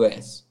rest of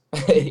US.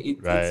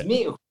 It's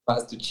me who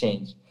has to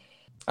change.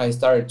 I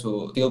started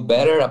to feel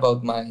better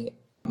about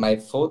my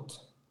foot.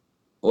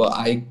 Well,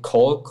 I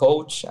call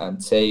coach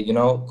and say,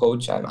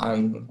 coach,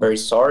 I'm very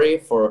sorry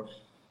for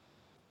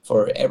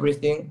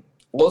everything.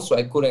 Also,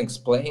 I couldn't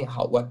explain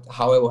how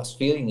I was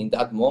feeling in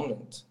that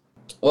moment.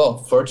 Well,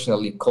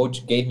 fortunately,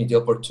 coach gave me the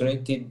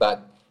opportunity,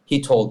 but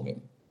he told me,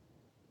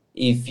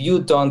 if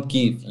you don't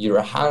give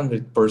your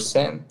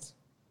 100%,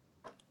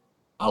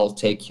 I'll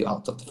take you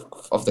out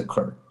of the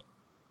court.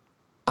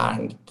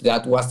 And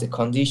that was the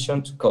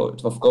condition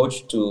of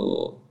coach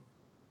to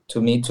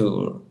me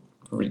to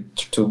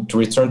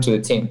return to the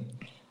team.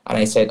 And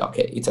I said,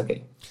 okay, it's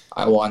okay.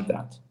 I want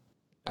that.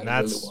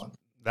 Really want.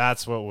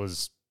 That's what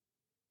was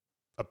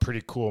a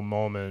pretty cool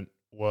moment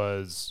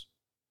was,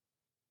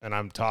 and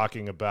I'm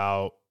talking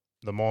about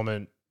the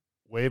moment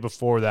way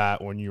before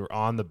that when you were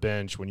on the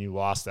bench, when you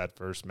lost that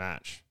first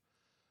match.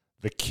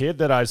 The kid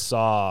that I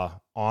saw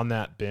on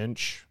that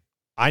bench,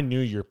 I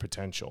knew your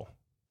potential.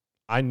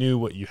 I knew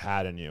what you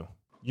had in you.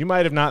 You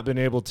might have not been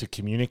able to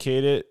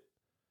communicate it.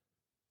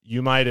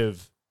 You might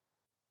have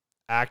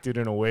acted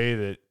in a way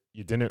that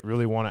you didn't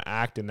really want to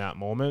act in that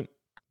moment,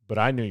 but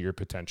I knew your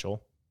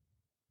potential.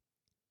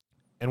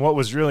 And what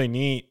was really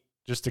neat,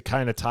 just to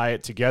kind of tie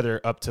it together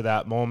up to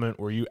that moment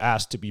where you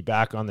asked to be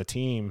back on the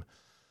team,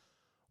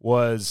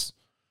 was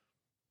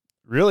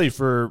really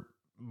for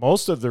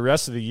most of the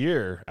rest of the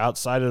year,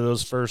 outside of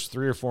those first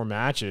 3 or 4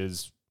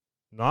 matches,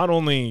 not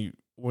only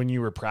when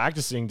you were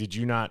practicing did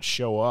you not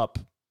show up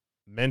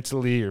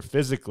mentally or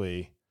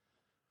physically,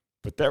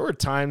 but there were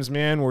times,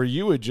 man, where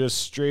you would just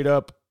straight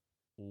up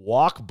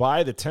walk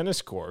by the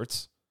tennis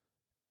courts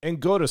and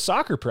go to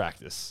soccer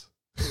practice.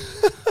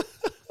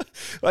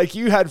 Like,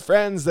 you had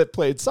friends that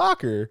played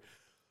soccer,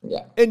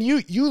 and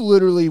you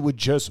literally would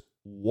just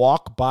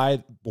walk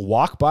by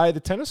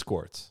the tennis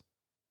courts,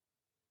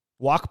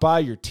 walk by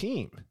your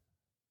team.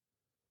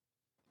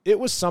 It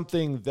was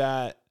something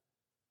that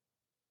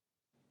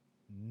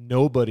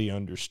nobody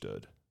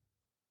understood.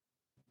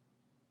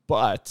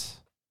 But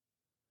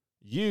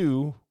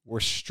you were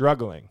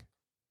struggling.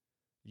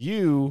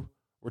 You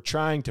were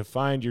trying to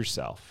find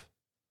yourself.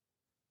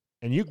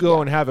 And you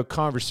go and have a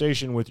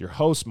conversation with your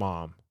host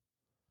mom,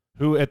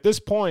 who at this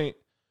point,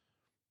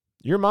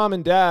 your mom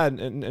and dad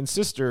and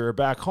sister are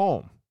back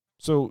home.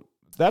 So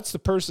that's the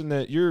person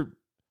that you're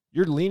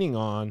leaning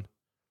on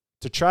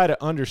to try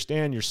to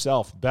understand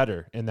yourself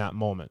better in that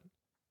moment.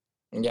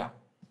 Yeah.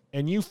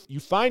 And you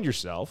find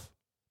yourself.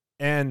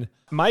 And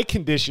my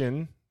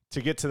condition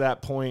to get to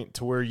that point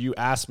to where you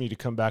asked me to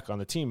come back on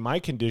the team, my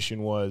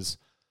condition was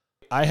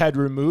I had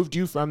removed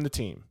you from the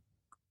team.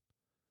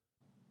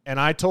 And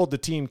I told the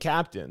team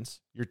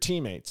captains, your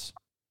teammates,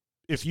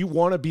 if you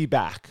want to be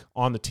back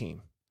on the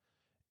team,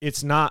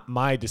 it's not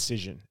my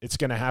decision. It's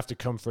going to have to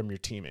come from your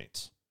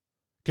teammates.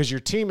 Because your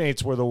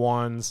teammates were the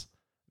ones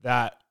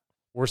that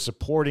were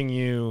supporting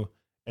you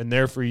and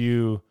there for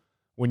you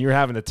when you're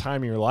having the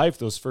time of your life,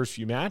 those first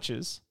few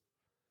matches.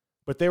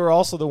 but they were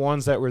also the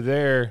ones that were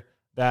there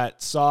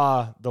that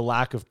saw the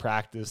lack of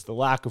practice, the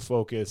lack of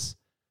focus,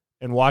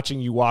 and watching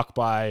you walk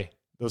by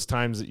those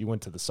times that you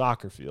went to the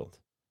soccer field.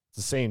 It's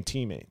the same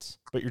teammates,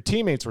 but your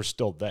teammates were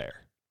still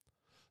there.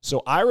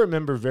 So I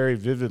remember very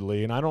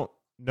vividly, and I don't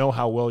know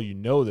how well you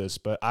know this,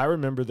 but I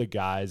remember the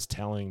guys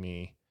telling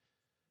me,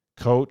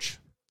 Coach,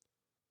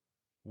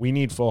 we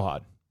need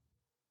Fohad.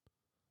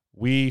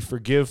 We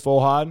forgive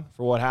Fohad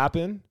for what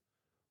happened.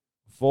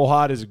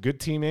 Fohad is a good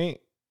teammate.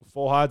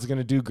 Fohad's going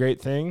to do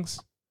great things.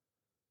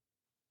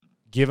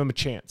 Give him a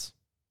chance.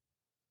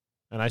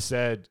 And I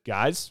said,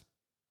 guys,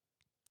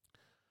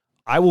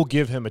 I will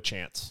give him a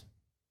chance,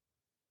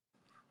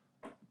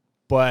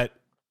 but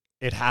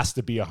it has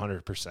to be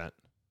 100%.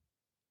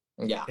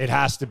 Yeah. It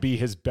has to be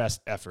his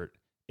best effort.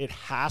 It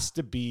has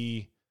to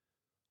be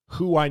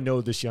who I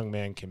know this young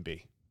man can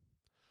be.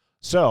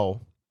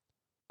 So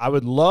I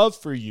would love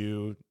for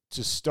you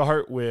to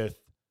start with,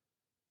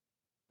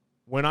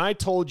 when I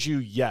told you,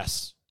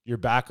 yes, you're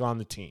back on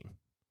the team.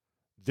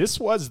 This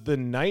was the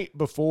night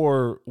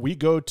before we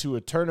go to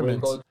a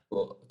tournament. We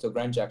go to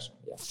Grand Junction.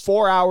 Yeah.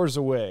 4 hours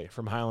away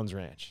from Highlands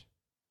Ranch.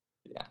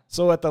 Yeah.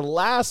 So at the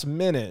last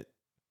minute,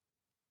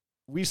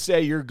 we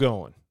say you're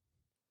going.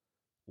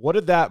 What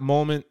did that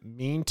moment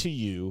mean to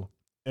you?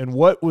 And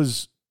what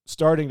was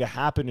starting to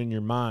happen in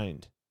your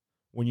mind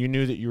when you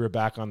knew that you were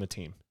back on the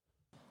team?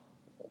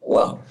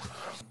 Well,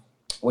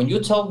 when you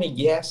told me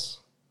yes,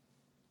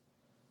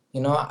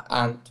 you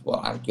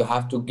you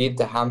have to give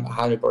the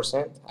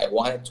 100%. I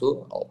wanted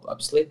to,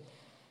 obviously.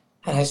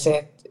 And I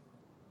said,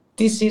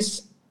 this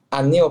is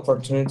a new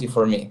opportunity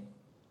for me.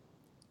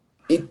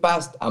 It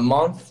passed a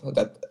month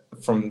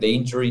from the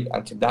injury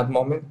until that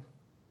moment,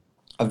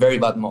 a very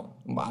bad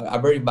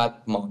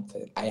month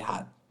I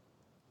had.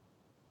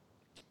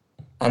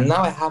 And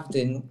now I have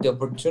the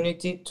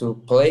opportunity to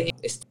play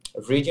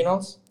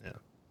regionals. Yeah.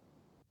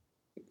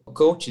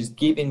 Coach is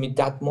giving me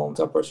that moment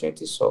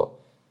opportunity, so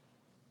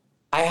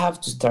I have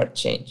to start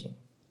changing.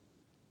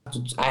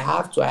 I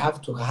have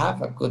to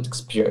have a good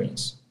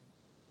experience.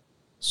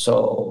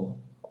 So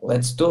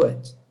let's do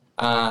it.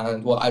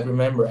 And I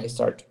remember I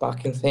started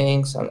packing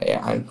things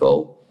and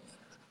go.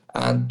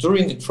 And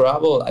during the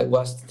travel, I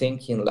was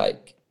thinking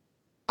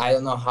I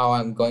don't know how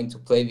I'm going to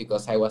play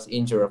because I was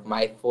injured of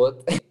my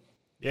foot.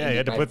 Yeah, you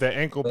had to put the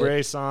ankle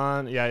brace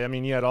on. Yeah, I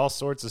mean, you had all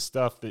sorts of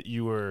stuff that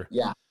you were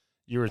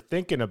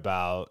thinking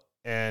about.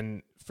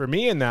 And for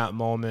me in that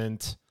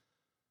moment,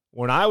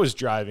 when I was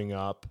driving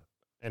up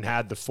and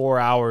had the 4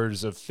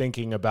 hours of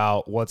thinking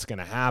about what's going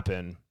to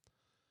happen,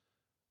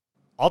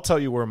 I'll tell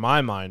you where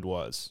my mind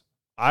was.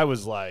 I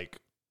was like,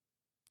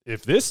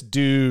 if this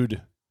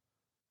dude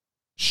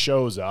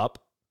shows up,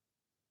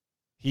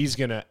 he's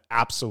going to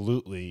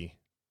absolutely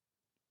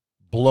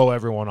blow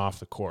everyone off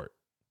the court.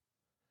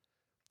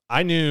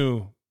 I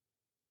knew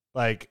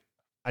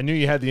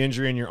you had the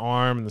injury in your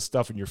arm and the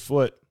stuff in your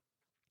foot,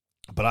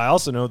 but I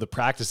also know the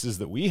practices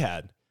that we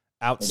had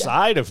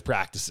outside of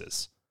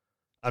practices.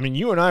 I mean,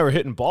 you and I were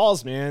hitting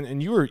balls, man,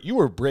 and you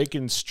were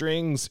breaking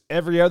strings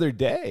every other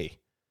day.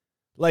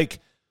 Like,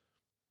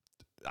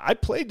 I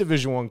played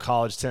Division I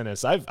college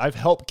tennis. I've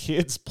helped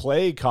kids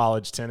play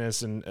college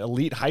tennis and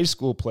elite high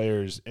school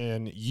players,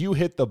 and you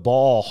hit the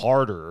ball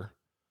harder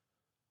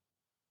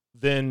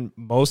than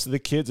most of the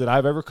kids that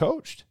I've ever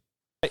coached.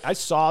 I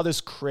saw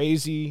this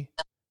crazy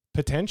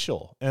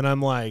potential, and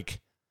I'm like,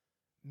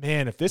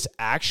 man, if this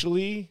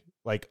actually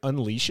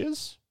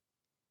unleashes,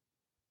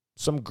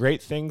 some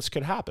great things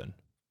could happen.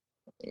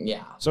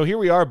 Yeah. So here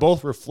we are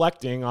both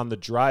reflecting on the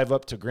drive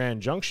up to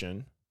Grand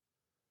Junction.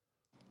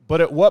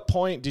 But at what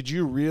point did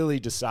you really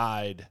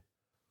decide,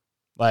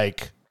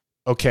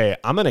 okay,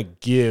 I'm going to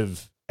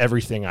give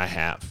everything I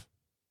have?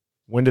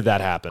 When did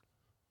that happen?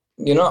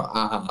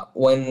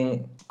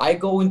 When I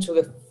go into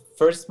the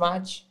first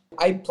match,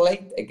 I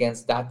played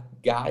against that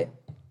guy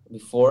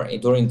before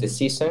during the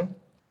season.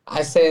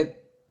 I said,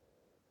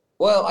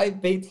 well, I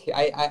beat him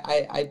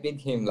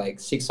 6-0,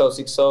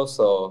 6-0,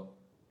 so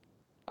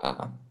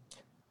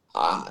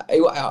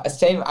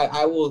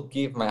I will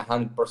give my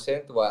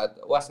 100%, but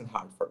it wasn't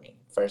hard for me,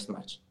 first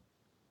match.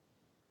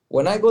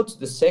 When I go to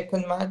the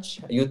second match,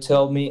 you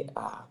tell me,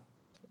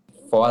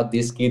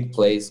 this kid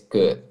plays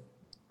good.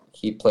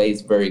 He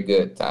plays very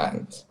good,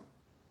 and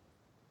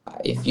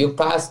if you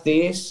pass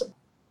this,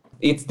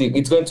 it's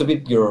going to be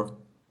your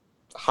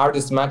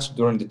hardest match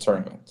during the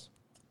tournament,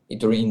 in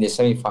the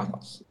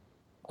semifinals.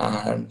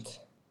 And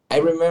I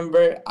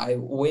remember I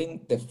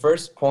win the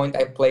first point.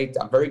 I played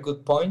a very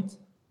good point,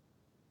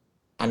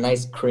 and I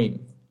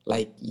screamed,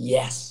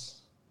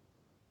 yes.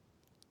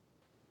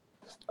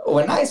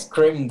 When I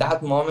screamed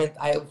that moment,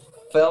 I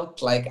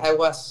felt like I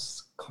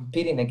was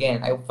competing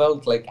again. I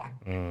felt like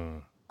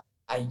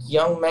a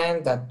young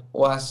man that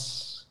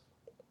wanted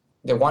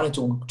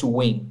to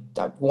win.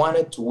 That's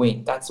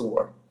the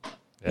word.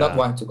 Yeah. Not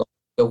wanted to go.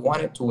 They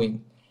wanted to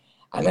win.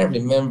 And I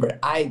remember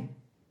I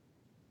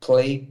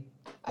played,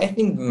 I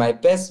think, my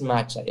best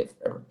match I have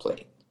ever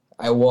played.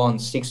 I won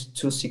 6-2,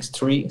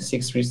 6-3,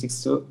 6-3,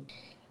 6-2.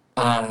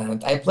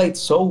 And I played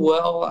so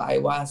well. I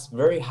was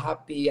very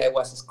happy. I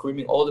was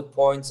screaming all the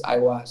points. I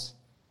was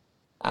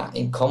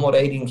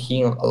accommodating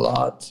him a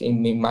lot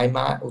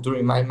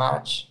during my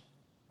match,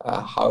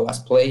 how I was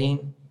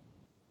playing.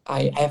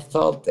 I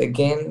felt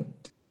again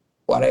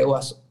what I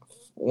was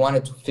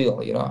wanted to feel.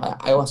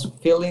 I was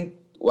feeling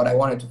what I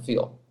wanted to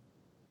feel,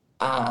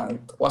 and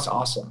it was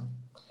awesome.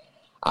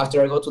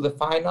 After I go to the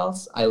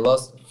finals, I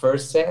lost the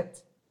first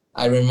set.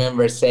 I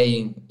remember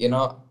saying,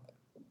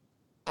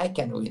 I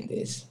can win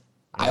this.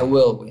 I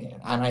will win.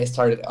 And I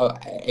started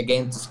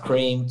again to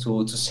scream,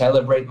 to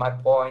celebrate my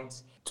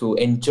points, to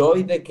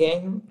enjoy the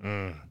game.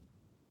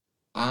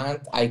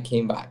 And I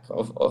came back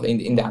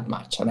in that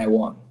match and I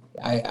won.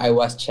 I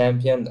was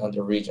champion on the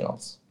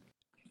regionals.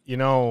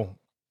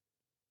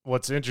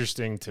 What's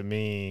interesting to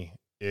me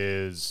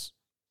is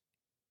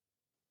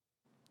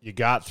you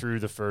got through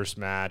the first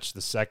match.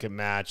 The second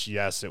match,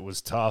 yes, it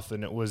was tough.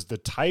 And it was the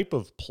type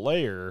of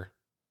player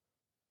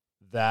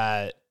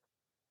that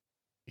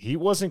he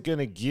wasn't going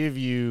to give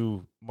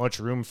you much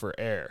room for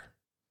error.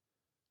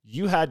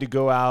 You had to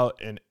go out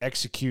and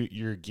execute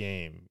your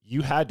game.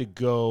 You had to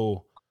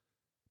go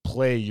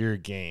play your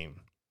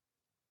game.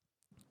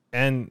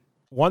 And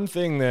one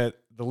thing that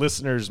the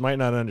listeners might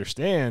not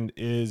understand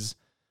is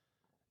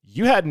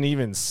you hadn't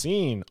even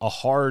seen a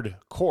hard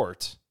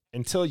court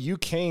until you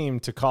came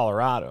to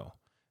Colorado.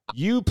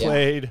 You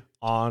played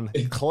on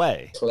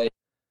clay. Clay.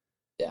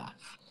 Yeah.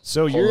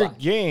 So your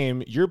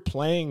game, your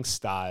playing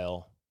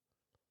style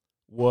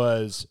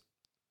was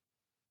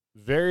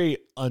very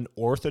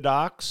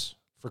unorthodox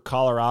for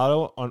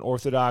Colorado.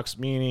 Unorthodox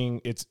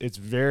meaning it's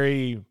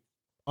very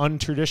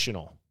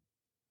untraditional.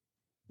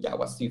 Yeah, it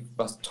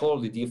was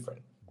totally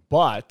different.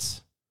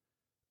 But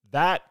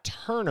that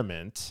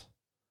tournament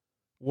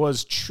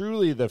was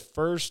truly the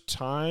first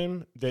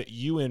time that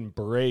you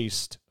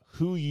embraced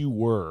who you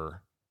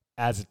were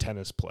as a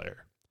tennis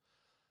player.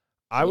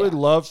 I would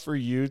love for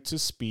you to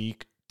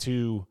speak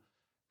to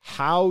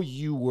how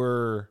you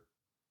were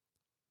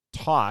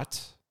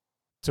taught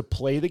to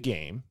play the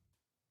game,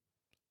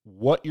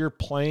 what your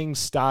playing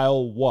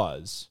style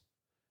was,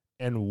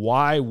 and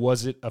why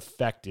was it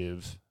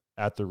effective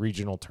at the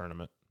regional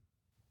tournament?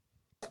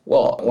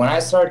 Well, when I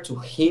started to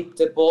hit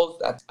the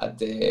ball at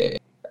the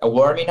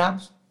warming up,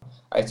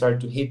 I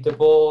started to hit the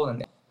ball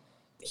and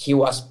he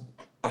was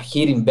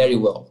hitting very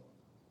well.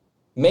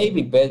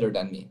 Maybe better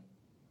than me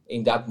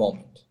in that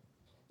moment.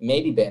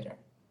 Maybe better.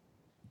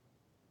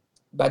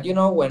 But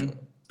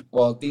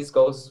this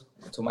goes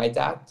to my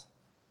dad,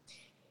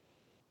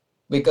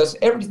 because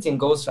everything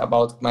goes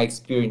about my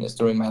experience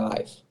during my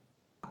life.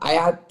 I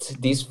had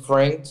this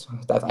friend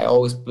that I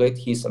always played.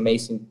 He's an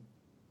amazing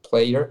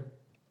player,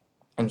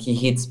 and he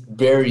hits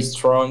very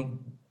strong,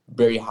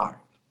 very hard.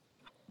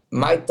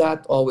 My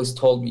dad always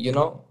told me,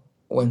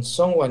 when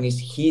someone is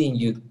hitting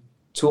you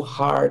too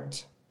hard,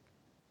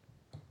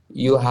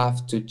 you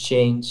have to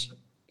change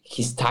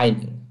his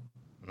timing.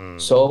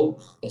 So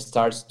it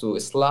starts to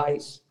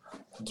slice,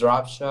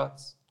 drop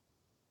shots,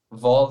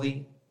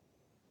 volley.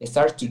 It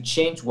starts to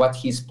change what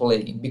he's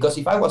playing. Because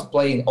if I was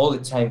playing all the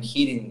time,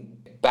 hitting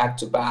back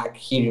to back,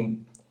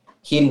 hitting,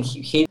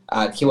 he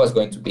was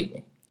going to beat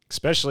me.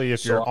 Especially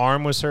if your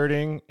arm was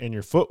hurting and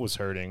your foot was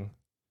hurting.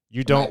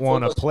 You don't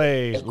want to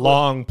play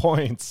long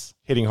points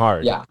hitting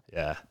hard. Yeah.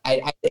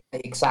 I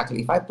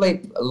exactly. If I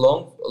played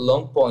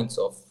long points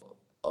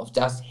of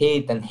just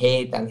hit and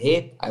hit and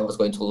hit, I was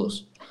going to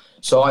lose.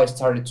 So I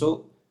started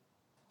to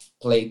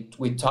play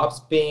with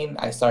topspin.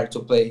 I started to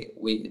play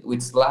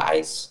with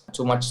slice,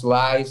 too much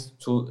slice,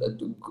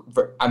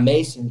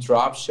 amazing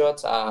drop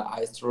shots.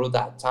 I threw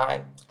that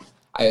time.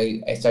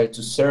 I started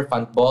to surf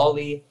and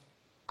volley.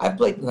 I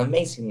played an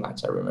amazing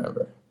match, I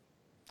remember.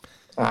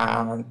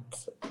 And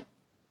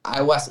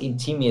I was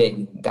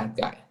intimidating that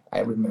guy,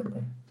 I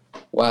remember.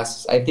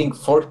 I think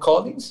Fort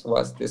Collins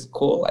was the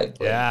school I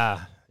played.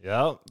 Yeah.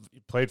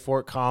 You played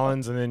Fort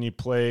Collins, and then you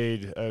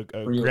played a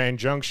Grand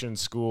Junction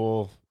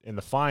school in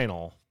the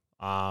final.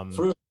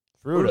 Fruta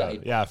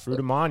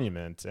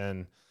Monument.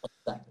 And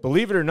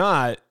believe it or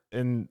not,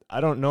 and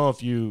I don't know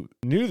if you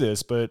knew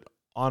this, but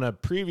on a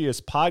previous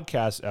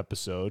podcast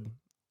episode,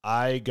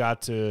 I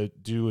got to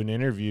do an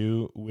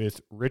interview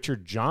with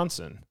Richard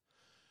Johnson.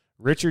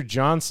 Richard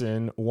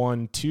Johnson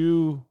won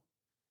 2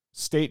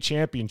 state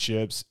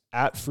championships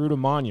at Fruta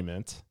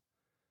Monument,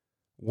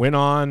 went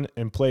on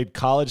and played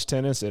college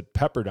tennis at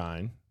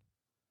Pepperdine,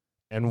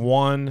 and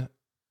won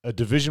a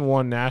Division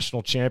I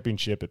national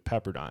championship at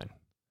Pepperdine.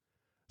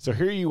 So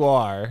here you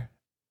are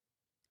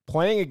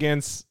playing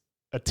against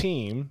a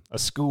team, a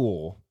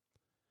school,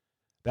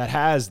 that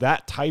has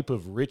that type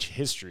of rich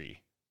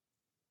history.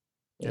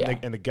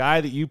 And the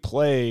guy that you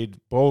played,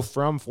 both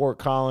from Fort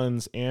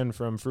Collins and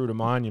from Fruta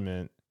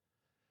Monument,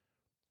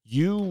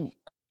 you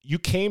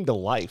came to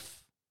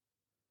life.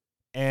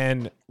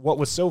 And what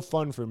was so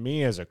fun for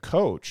me as a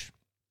coach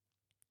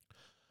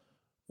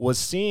was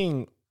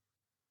seeing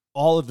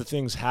all of the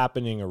things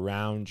happening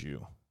around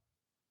you,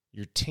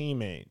 your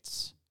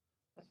teammates,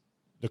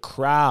 the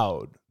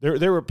crowd.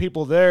 There were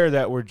people there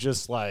that were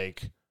just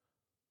like,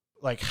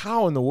 like,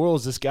 how in the world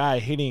is this guy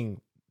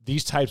hitting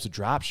these types of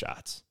drop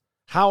shots?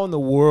 How in the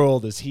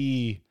world is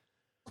he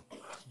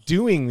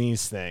doing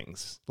these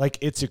things? Like,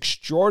 it's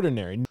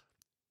extraordinary.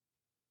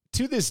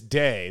 To this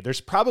day,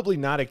 there's probably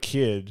not a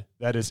kid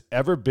that has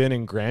ever been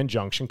in Grand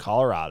Junction,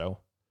 Colorado,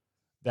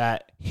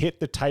 that hit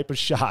the type of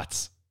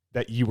shots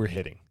that you were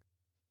hitting.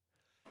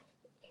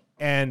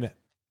 And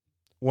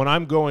when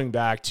I'm going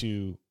back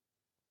to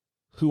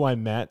who I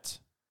met,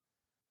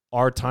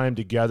 our time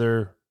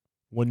together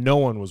when no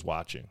one was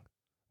watching,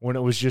 when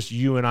it was just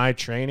you and I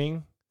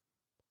training,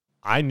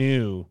 I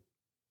knew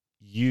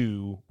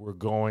you were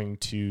going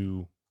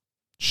to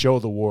show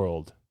the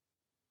world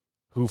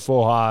who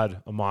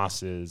Fohad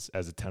Amas is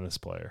as a tennis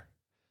player.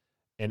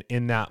 And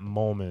in that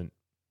moment,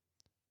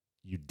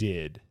 you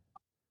did.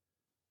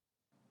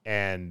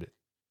 And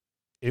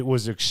it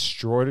was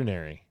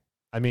extraordinary.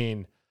 I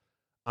mean,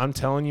 I'm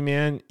telling you,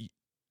 man,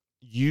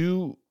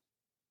 you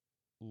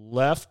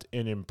left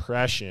an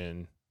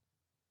impression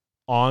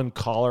on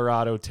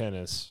Colorado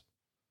tennis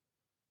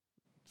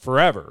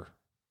forever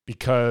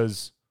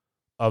because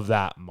of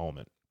that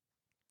moment.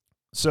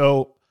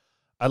 So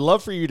I'd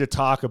love for you to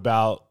talk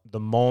about the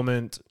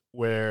moment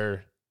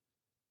where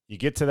you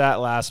get to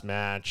that last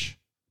match,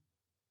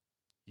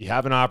 you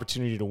have an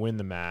opportunity to win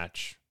the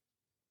match.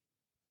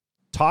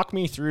 Talk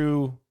me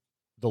through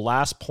the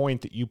last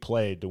point that you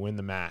played to win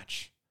the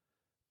match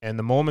and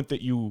the moment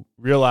that you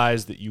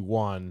realized that you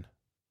won.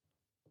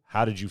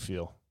 How did you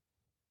feel?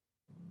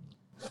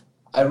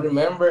 I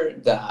remember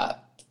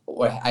that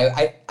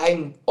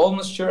I'm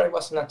almost sure I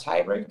was in a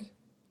tiebreak.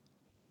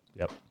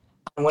 Yep.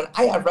 And when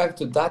I arrived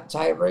to that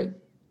tiebreak,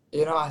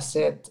 I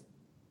said,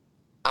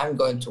 I'm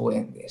going to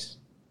win this.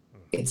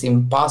 It's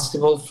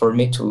impossible for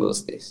me to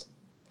lose this.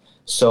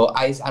 So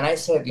I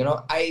said,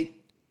 I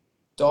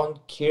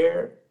don't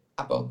care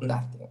about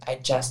nothing. I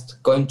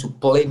just going to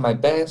play my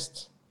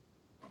best.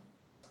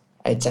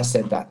 I just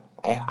said that.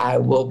 I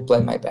will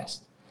play my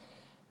best.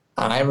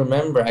 And I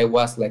remember I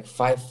was like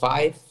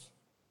 5-5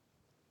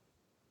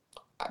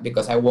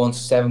 because I won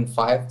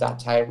 7-5 that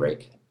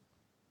tiebreak.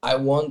 I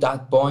won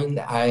that point.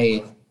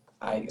 I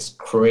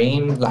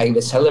screamed, like,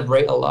 I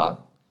celebrate a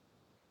lot.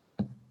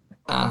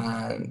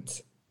 And,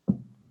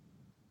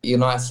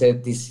 I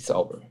said, this is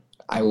over.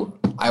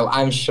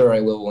 I'm sure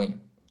I will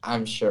win.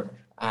 I'm sure.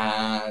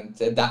 And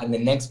that the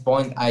next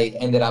point, I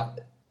ended up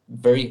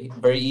very,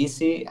 very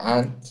easy.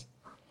 And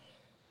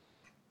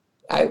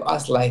I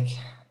was like,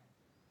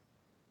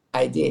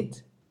 I did.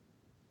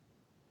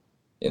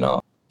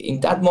 In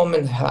that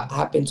moment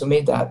happened to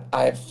me that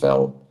I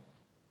felt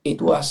it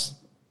was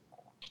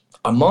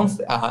a month,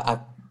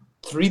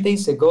 3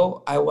 days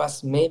ago, I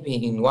was maybe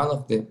in one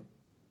of the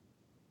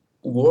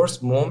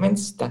worst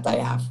moments that I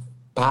have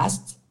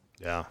passed.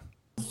 Yeah.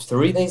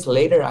 3 days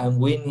later, I'm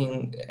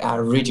winning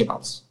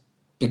regionals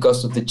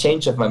because of the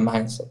change of my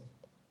mindset,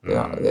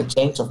 the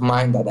change of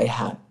mind that I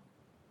had.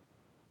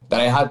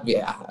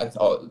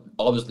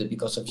 Obviously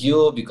because of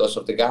you, because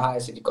of the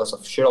guys, because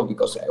of Cheryl,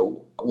 because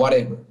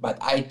whatever.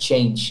 But I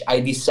changed.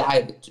 I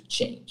decided to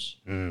change.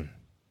 And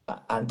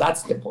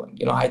that's the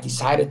point. I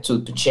decided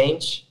to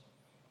change.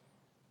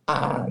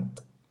 And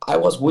I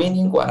was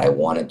winning what I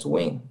wanted to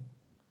win.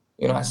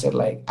 I said,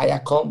 like, I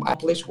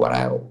accomplished what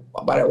I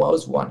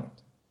always wanted.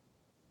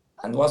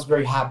 And was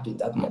very happy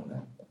that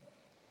moment.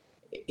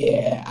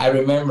 Yeah, I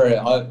remember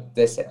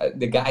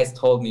the guys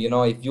told me,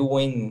 if you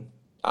win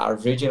our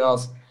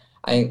regionals,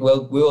 we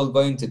were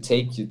going to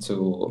take you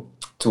to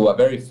a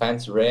very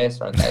fancy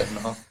restaurant. I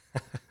don't know.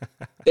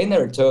 They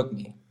never took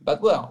me,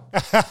 but well,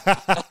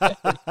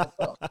 the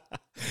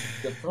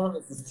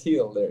promise is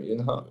still there,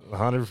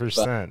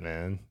 100%,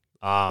 man.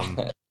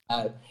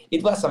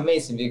 It was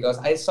amazing because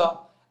I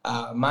saw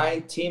my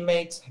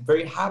teammates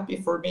very happy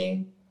for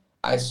me.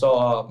 I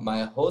saw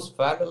my host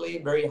family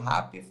very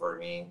happy for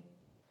me.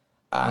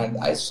 And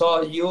I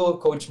saw you,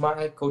 Coach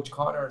Mike, Coach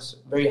Connors,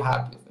 very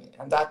happy with me.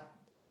 And that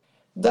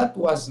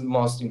was the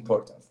most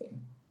important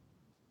thing.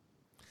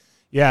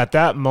 Yeah, at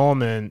that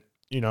moment,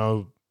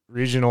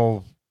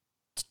 regional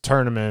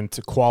tournament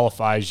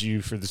qualifies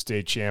you for the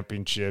state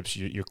championships.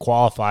 You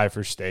qualify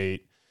for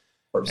state.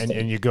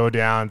 And you go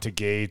down to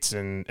gates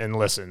and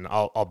listen,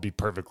 I'll be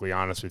perfectly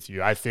honest with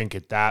you. I think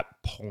at that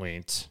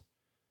point,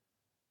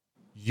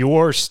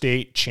 your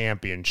state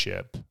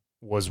championship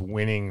was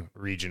winning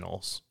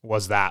regionals,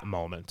 was that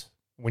moment.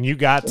 When you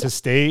got to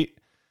state,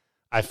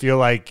 I feel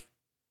like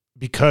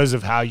because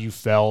of how you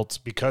felt,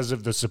 because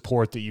of the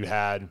support that you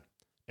had,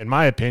 in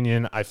my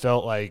opinion, I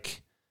felt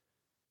like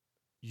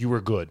you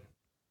were good.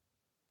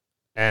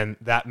 And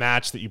that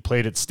match that you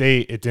played at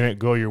state, it didn't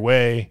go your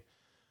way.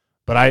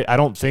 But I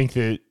don't think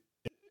that,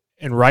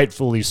 and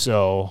rightfully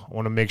so, I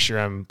want to make sure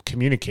I'm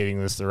communicating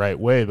this the right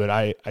way, but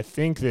I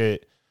think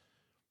that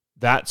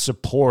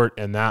support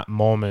and that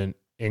moment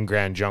in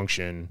Grand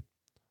Junction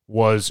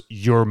was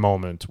your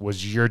moment,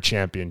 was your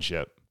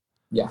championship.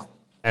 Yeah.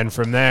 And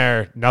from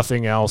there,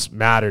 nothing else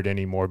mattered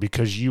anymore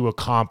because you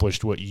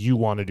accomplished what you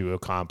wanted to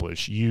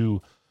accomplish.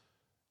 You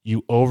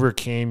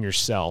overcame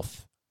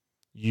yourself.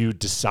 You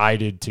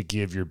decided to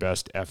give your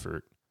best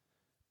effort.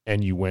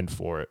 and you went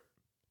for it.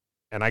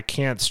 And I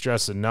can't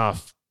stress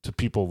enough to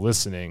people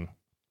listening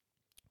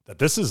that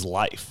this is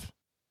life.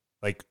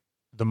 Like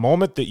the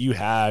moment that you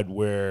had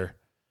where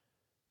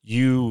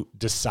you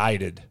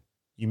decided,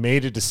 you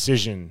made a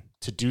decision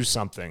to do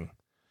something,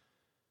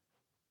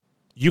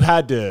 you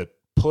had to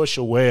push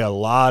away a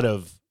lot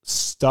of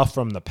stuff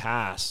from the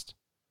past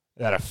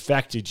that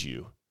affected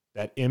you,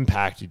 that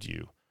impacted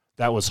you,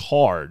 that was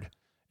hard.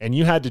 And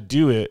you had to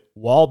do it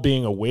while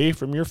being away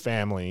from your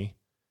family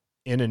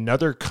in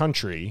another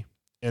country,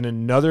 in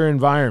another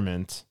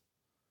environment,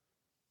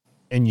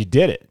 and you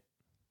did it.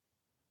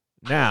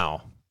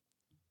 Now,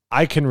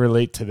 I can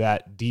relate to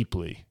that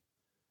deeply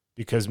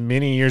because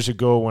many years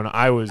ago when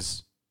I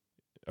was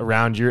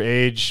around your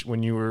age,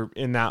 when you were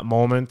in that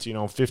moment,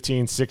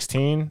 15,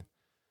 16,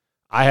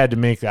 I had to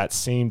make that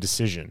same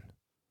decision.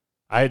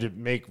 I had to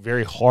make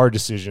very hard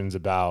decisions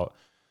about,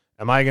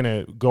 am I going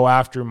to go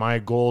after my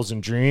goals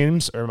and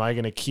dreams, or am I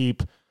going to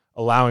keep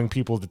allowing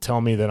people to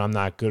tell me that I'm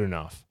not good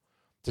enough,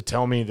 to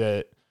tell me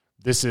that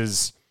this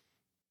is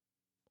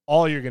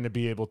all you're going to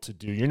be able to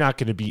do. You're not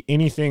going to be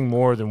anything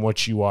more than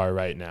what you are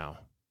right now.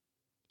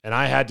 And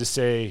I had to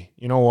say,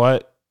 you know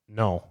what?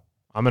 No,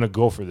 I'm going to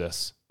go for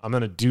this. I'm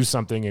going to do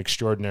something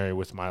extraordinary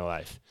with my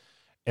life.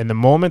 And the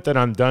moment that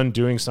I'm done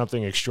doing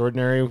something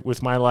extraordinary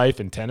with my life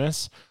in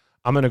tennis,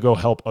 I'm going to go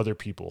help other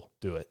people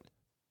do it.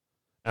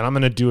 And I'm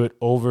going to do it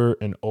over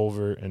and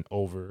over and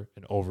over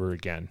and over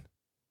again.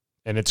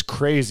 And it's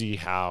crazy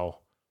how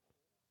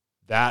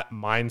that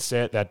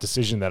mindset, that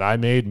decision that I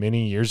made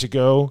many years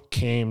ago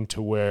came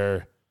to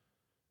where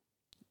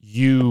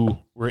you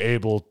were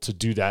able to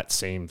do that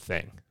same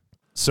thing.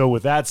 So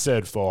with that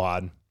said,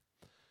 Fohad,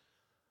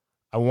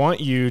 I want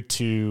you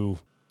to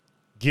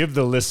give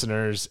the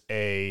listeners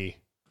a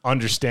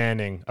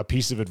understanding, a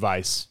piece of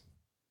advice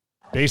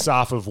based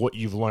off of what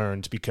you've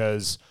learned,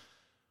 because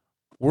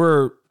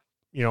we're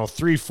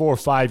 3, 4,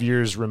 5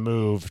 years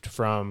removed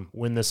from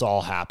when this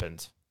all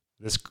happened.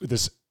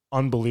 This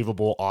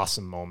unbelievable,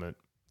 awesome moment.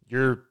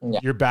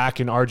 You're back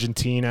in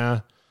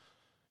Argentina.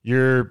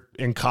 You're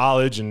in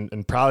college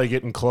and probably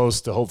getting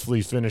close to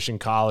hopefully finishing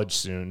college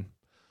soon.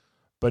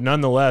 But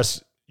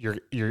nonetheless, your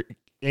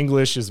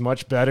English is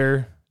much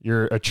better.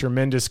 You're a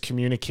tremendous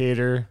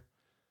communicator.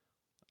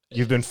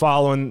 You've been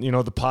following, the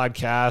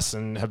podcast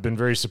and have been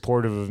very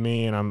supportive of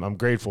me, and I'm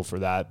grateful for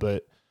that.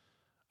 But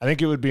I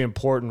think it would be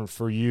important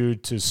for you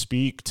to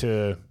speak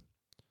to,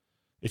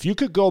 if you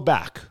could go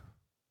back,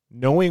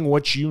 knowing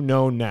what you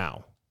know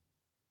now,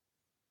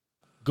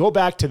 go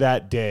back to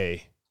that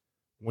day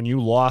when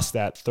you lost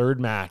that third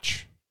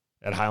match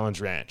at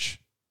Highlands Ranch,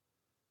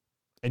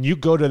 and you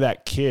go to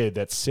that kid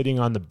that's sitting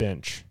on the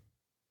bench.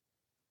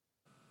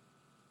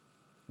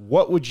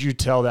 What would you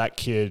tell that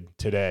kid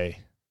today,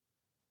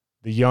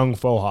 the young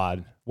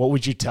Fohad? What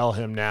would you tell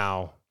him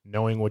now,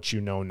 knowing what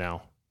you know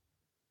now?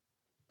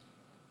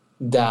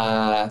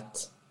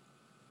 That's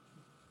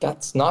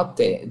not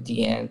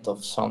the end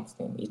of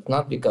something. It's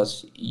not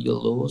because you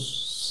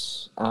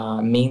lose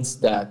means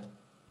that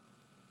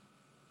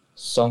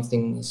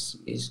something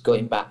is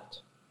going bad,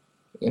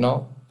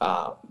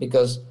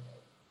 because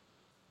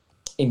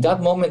in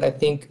that moment, I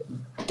think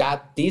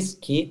that this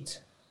kid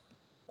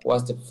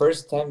was the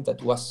first time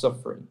that was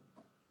suffering.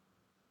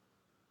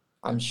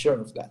 I'm sure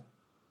of that,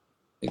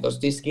 because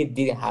this kid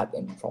didn't have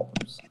any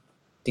problems,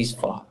 this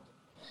far.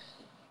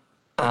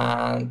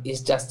 And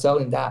it's just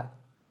telling that,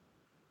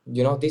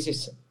 this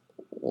is,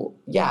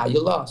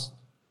 you lost.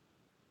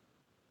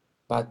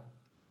 But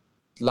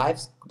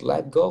life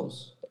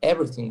goes,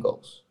 everything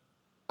goes.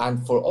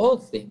 And for all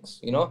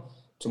things,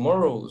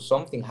 tomorrow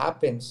something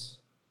happens,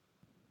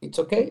 it's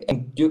okay.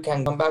 And you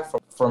can come back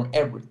from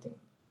everything.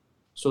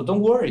 So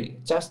don't worry,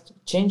 just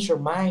change your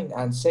mind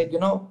and say,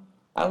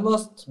 I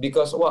lost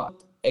because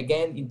what?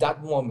 Again, in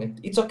that moment,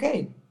 it's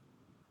okay.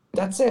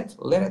 That's it.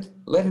 Let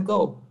it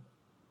go.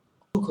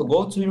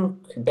 Go to your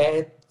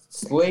bed,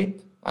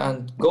 sleep,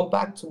 and go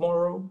back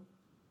tomorrow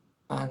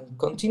and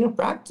continue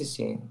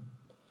practicing.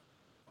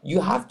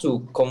 You have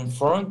to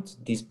confront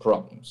these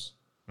problems.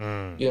 You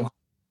don't have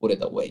to put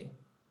it away.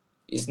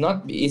 It's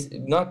not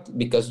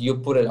because you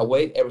put it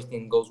away,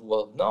 everything goes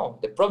well. No,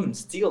 the problem is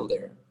still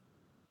there.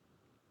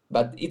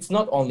 But it's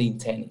not only in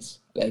tennis.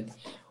 Like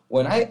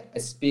when I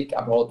speak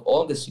about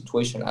all the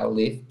situation I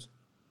lived,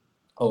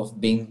 of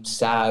being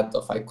sad,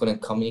 of I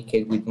couldn't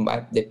communicate with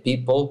the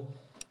people,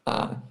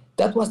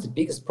 that was the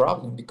biggest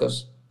problem,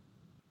 because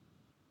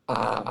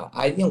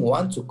I didn't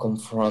want to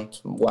confront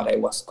what I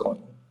was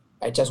going.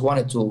 I just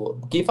wanted to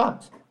give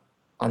up,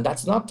 and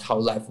that's not how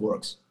life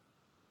works.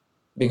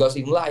 Because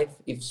in life,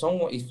 if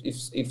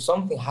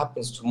something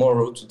happens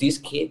tomorrow to this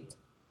kid,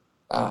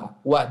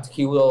 what,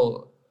 he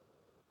will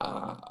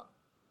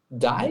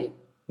die?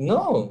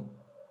 No.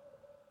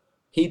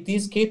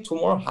 This kid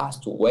tomorrow has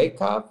to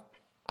wake up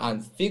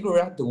and figure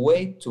out the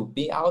way to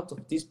be out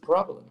of this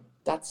problem.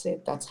 That's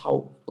it. That's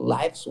how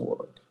lives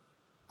work.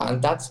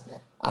 And that's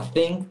a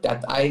thing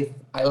that I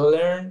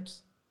learned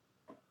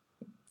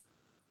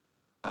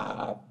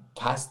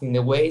passing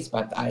the ways,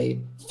 but I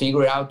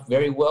figured out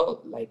very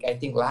well, like I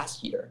think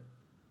last year.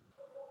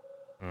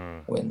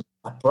 When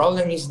a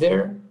problem is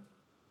there,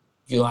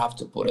 you have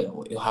to put it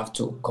away. You have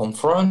to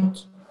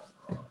confront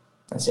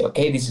and say,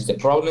 okay, this is the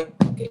problem.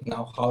 Okay,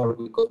 now how are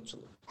we going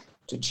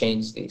to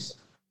change this?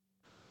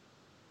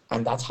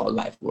 And that's how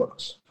life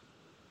works.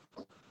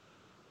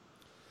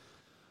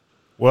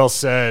 Well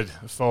said,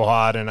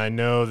 Fohad. And I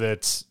know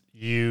that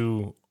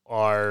you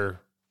are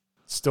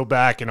still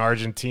back in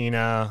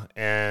Argentina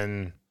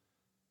and,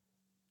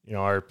 you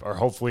know, are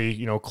hopefully,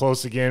 you know,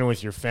 close again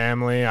with your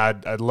family.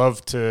 I'd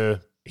love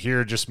to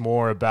hear just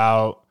more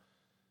about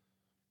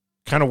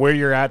kind of where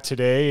you're at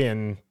today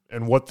and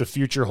what the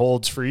future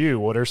holds for you.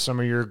 What are some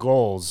of your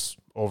goals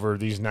over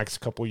these next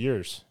couple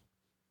years?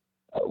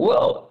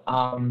 Well,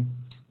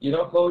 you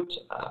know, Coach,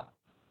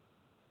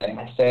 like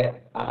I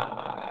said,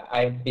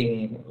 I've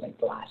been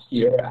like last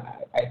year,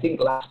 I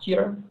think last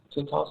year,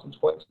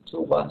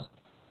 2022 was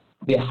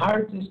the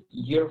hardest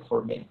year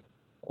for me.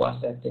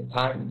 Was at the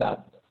time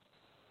that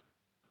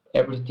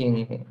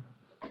everything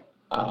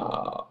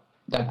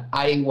that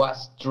I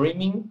was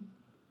dreaming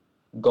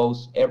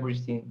goes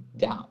everything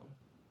down.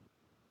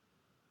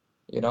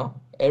 You know,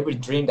 every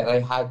dream that I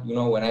had, you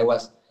know, when I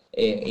was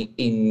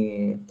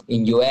in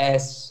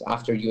US,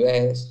 after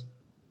US,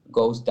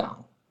 goes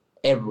down.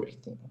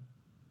 Everything.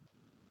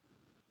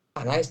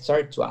 And I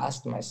started to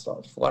ask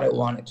myself what I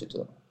wanted to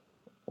do,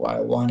 what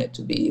I wanted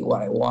to be,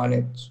 what I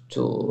wanted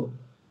to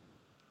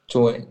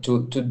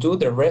do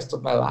the rest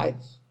of my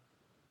life,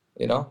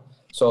 you know.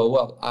 So,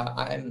 well,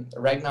 I'm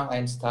right now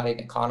I'm studying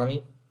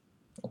economy.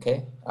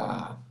 Okay,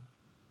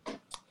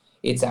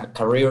 it's a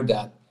career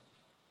that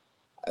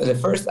the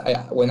first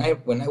when I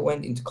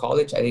went into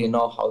college, I didn't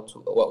know how to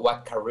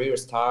what career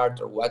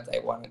start or what I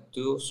wanted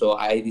to do. So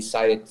I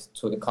decided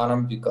to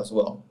economy because,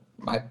 well,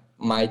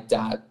 my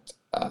dad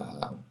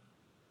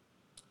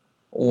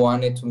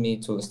wanted me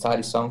to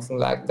study something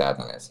like that,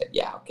 and I said,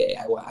 yeah, okay.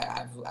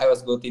 I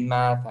was good in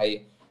math.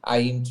 I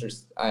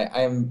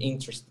am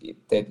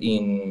interested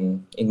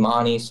in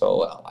money, so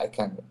well, I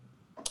can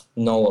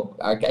know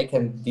I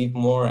can give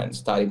more and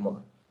study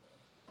more.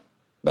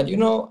 But you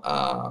know,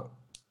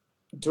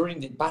 during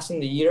the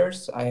passing the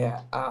years,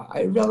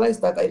 I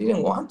realized that I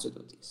didn't want to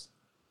do this.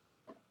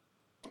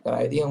 That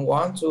I didn't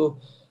want to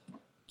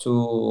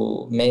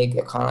make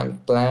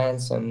economic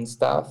plans and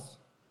stuff.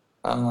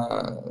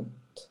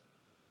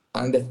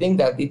 And the thing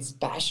that it's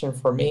passion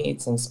for me,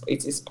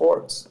 it's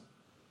sports.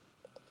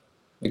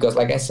 Because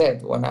like I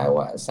said,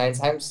 since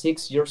I'm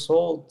 6 years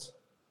old,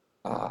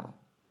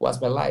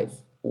 was my life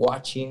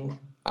watching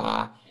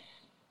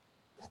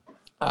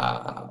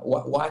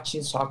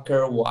watching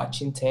soccer,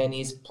 watching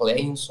tennis,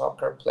 playing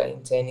soccer,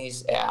 playing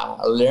tennis,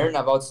 learn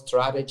about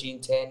strategy in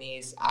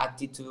tennis,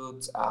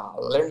 attitude,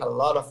 learn a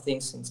lot of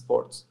things in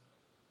sports.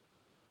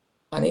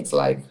 And it's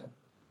like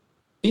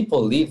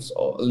people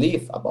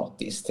live about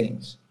these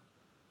things.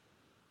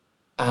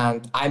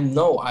 And I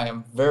know I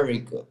am very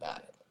good at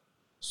it.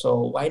 So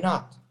why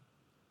not?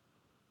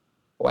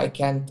 Why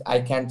can't I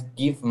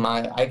give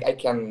my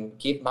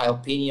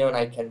opinion?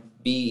 I can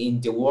be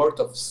in the world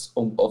of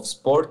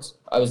sports.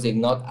 Obviously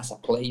not as a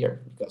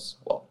player because,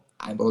 well,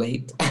 I'm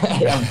late.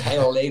 I am kind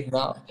of late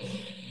now,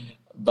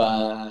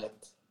 but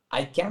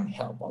I can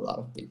help a lot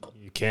of people.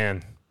 You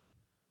can.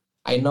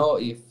 I know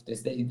if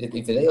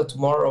the day of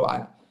tomorrow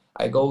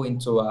I go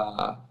into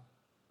a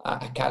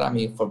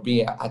academy for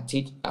being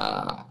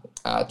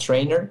a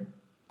trainer,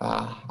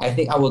 I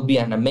think I will be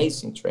an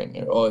amazing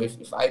trainer. Or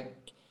if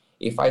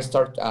I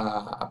start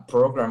a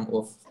program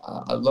of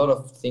a lot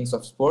of things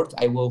of sport,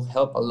 I will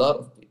help a lot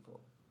of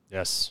people.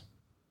 Yes.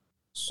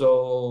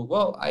 So,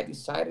 well, I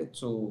decided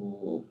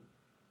to.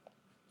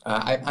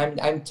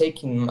 I'm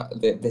taking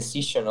the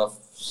decision of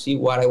see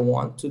what I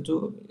want to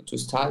do to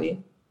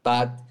study,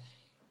 but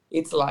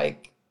it's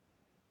like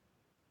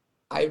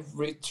I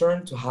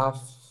returned to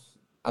have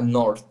a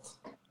north,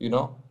 you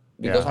know,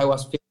 because Yeah.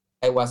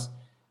 I was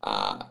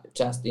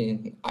just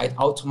in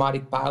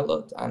automatic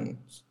pilot and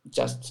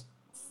just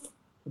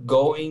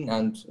going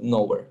and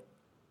nowhere.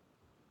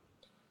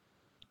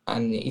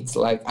 And it's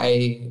like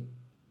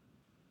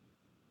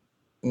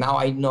now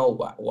I know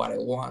what I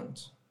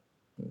want.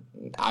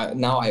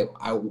 Now I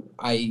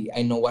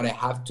know what I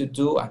have to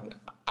do, and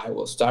I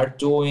will start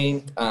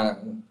doing.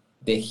 And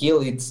the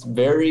hill, it's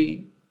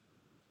very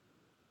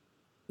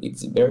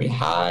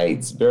high.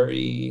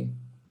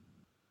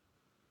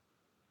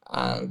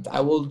 And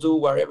I will do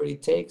whatever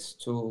it takes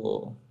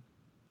to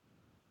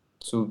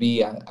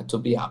be up,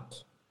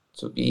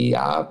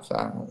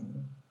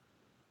 and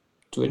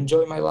to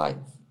enjoy my life.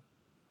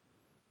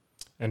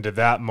 And did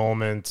that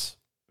moment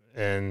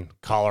in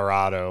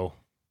Colorado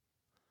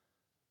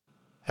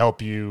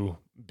help you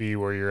be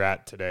where you're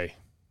at today?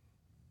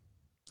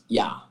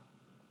 Yeah.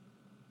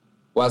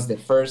 Was the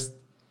first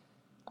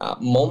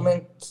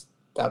moment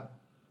a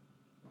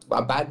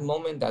bad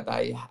moment that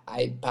I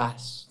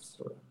passed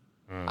through.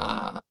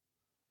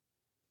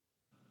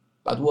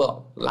 But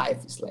well,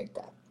 life is like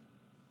that.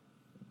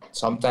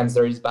 Sometimes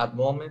there is bad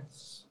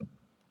moments,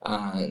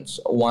 and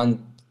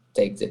one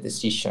takes the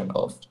decision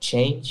of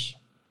change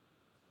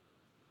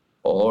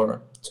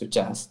or to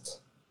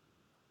just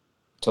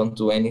don't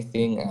do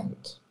anything and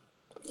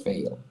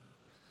fail.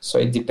 So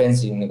it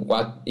depends in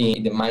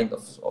the mind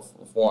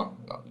of one,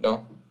 you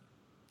know?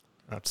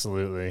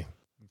 Absolutely.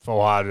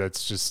 Fohad,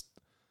 that's just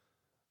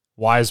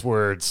wise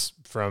words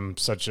from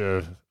such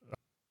a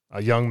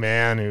young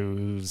man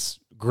who's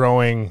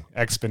growing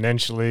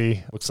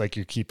exponentially. Looks like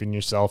you're keeping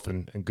yourself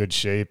in good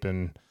shape,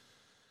 and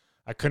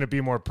I couldn't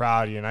be more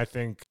proud of you. And I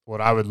think what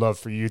I would love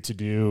for you to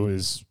do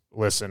is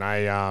listen.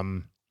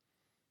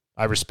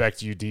 I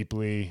respect you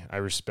deeply. I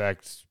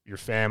respect your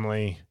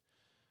family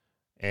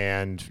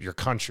and your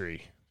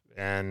country,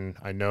 and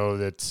I know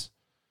that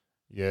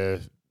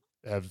you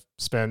have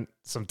spent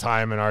some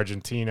time in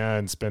Argentina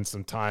and spent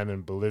some time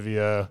in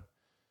Bolivia,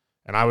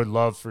 and I would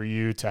love for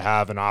you to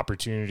have an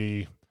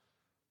opportunity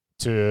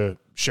to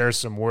share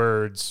some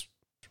words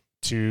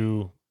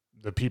to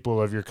the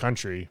people of your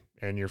country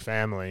and your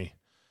family.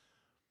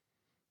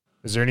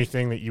 Is there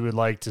anything that you would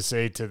like to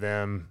say to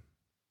them?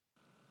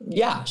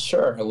 Yeah,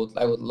 sure. I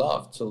would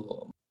love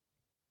to.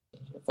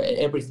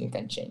 Everything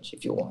can change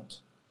if you want.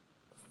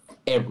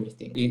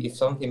 Everything. If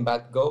something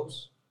bad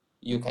goes,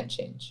 you can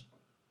change.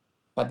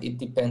 But it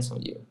depends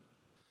on you.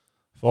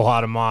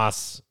 Fohad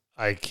Amas,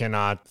 I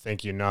cannot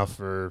thank you enough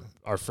for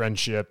our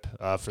friendship,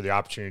 for the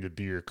opportunity to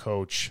be your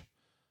coach,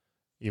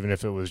 even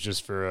if it was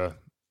just for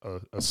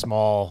a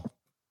small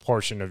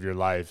portion of your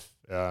life.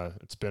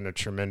 It's been a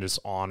tremendous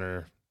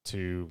honor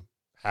to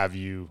have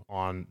you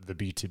on the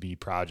BTB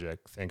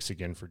Project. Thanks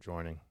again for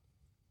joining.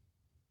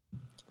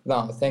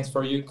 No, thanks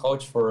for you,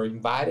 Coach, for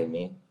inviting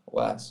me. It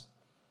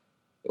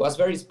was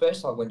very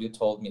special when you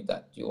told me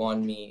that you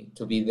want me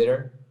to be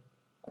there.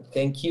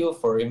 Thank you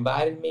for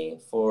inviting me,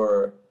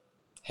 for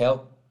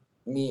help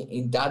me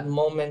in that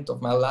moment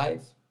of my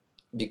life,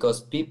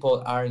 because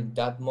people are in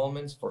that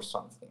moment for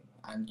something,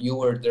 and you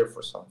were there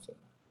for something.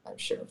 I'm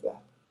sure of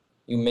that.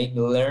 You made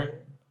me learn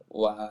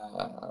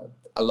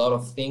a lot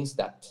of things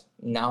that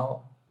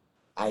now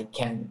I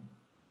can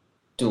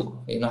do.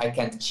 You know, I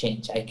can't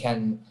change. I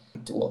can.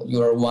 Well,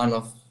 you are one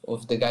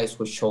of the guys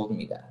who showed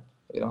me that.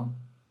 You know,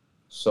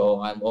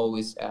 so I'm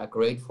always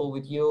grateful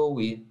with you,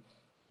 with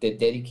the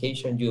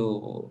dedication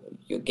you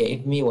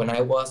gave me when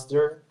I was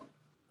there.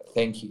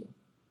 Thank you.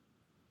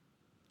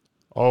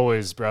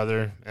 Always,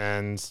 brother.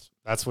 And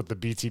that's what the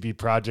BTB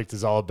Project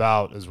is all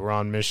about, is we're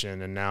on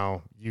mission, and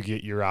now you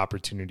get your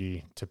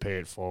opportunity to pay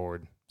it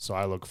forward. So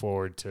I look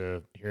forward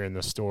to hearing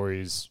the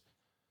stories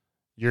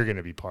you're going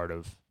to be part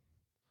of.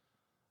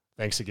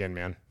 Thanks again,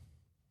 man.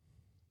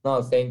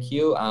 No, thank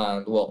you.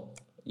 And well,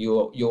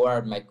 you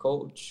are my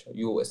coach.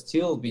 You will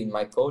still be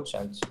my coach,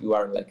 and you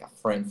are like a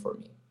friend for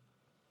me.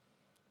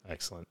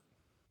 Excellent.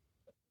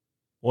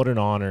 What an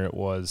honor it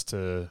was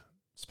to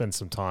spend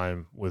some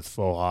time with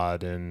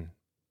Fohad, and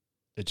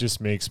it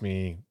just makes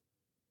me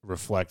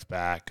reflect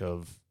back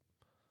of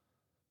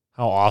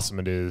how awesome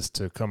it is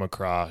to come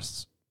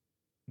across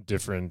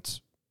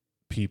different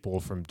people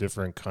from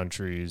different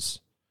countries,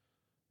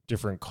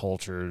 different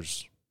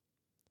cultures,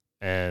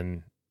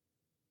 and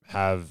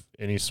have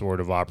any sort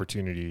of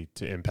opportunity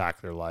to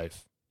impact their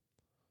life.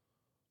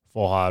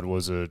 Fohad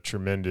was a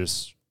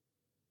tremendous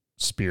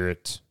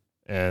spirit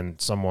and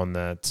someone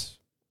that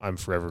I'm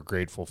forever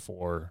grateful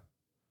for,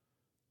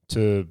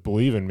 to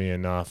believe in me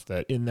enough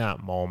that in that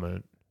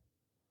moment,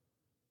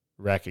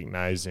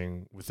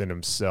 recognizing within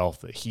himself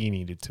that he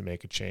needed to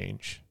make a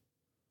change,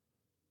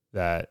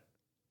 that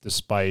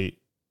despite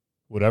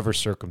whatever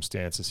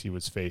circumstances he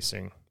was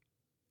facing,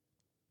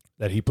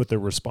 that he put the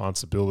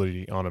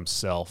responsibility on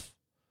himself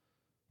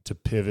to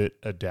pivot,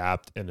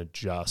 adapt, and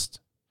adjust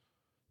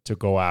to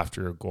go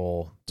after a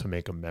goal, to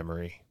make a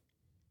memory.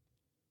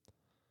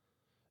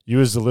 You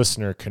as the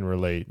listener can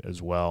relate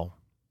as well.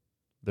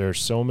 There are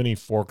so many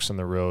forks in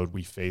the road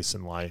we face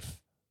in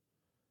life,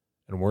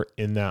 and we're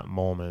in that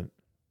moment.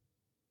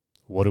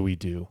 What do we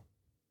do?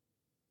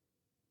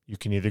 You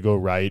can either go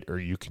right or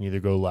you can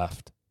either go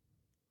left.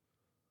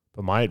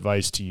 But my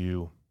advice to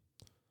you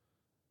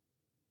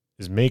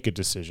is make a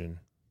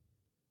decision,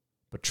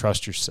 but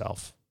trust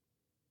yourself.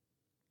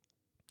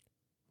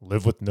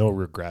 Live with no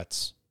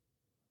regrets.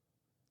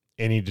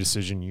 Any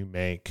decision you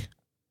make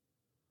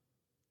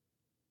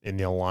in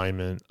the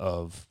alignment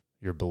of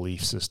your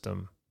belief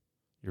system,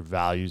 your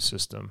value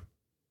system,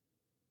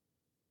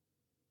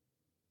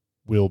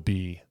 will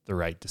be the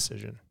right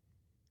decision.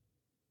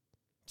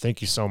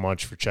 Thank you so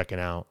much for checking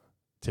out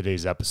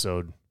today's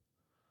episode.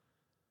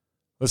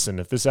 Listen,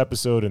 if this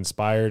episode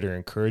inspired or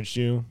encouraged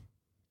you,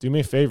 do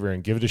me a favor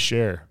and give it a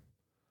share.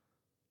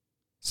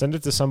 Send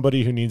it to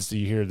somebody who needs to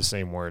hear the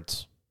same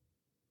words.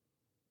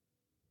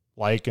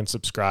 Like and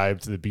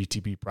subscribe to the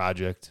BTB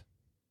Project.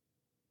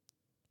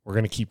 We're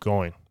going to keep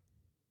going.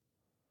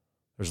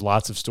 There's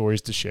lots of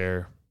stories to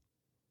share.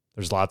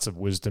 There's lots of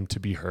wisdom to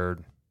be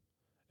heard.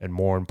 And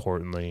more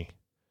importantly,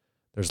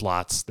 there's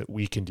lots that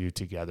we can do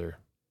together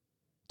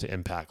to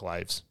impact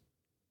lives.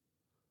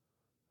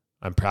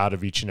 I'm proud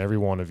of each and every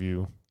one of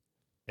you,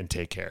 and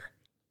take care.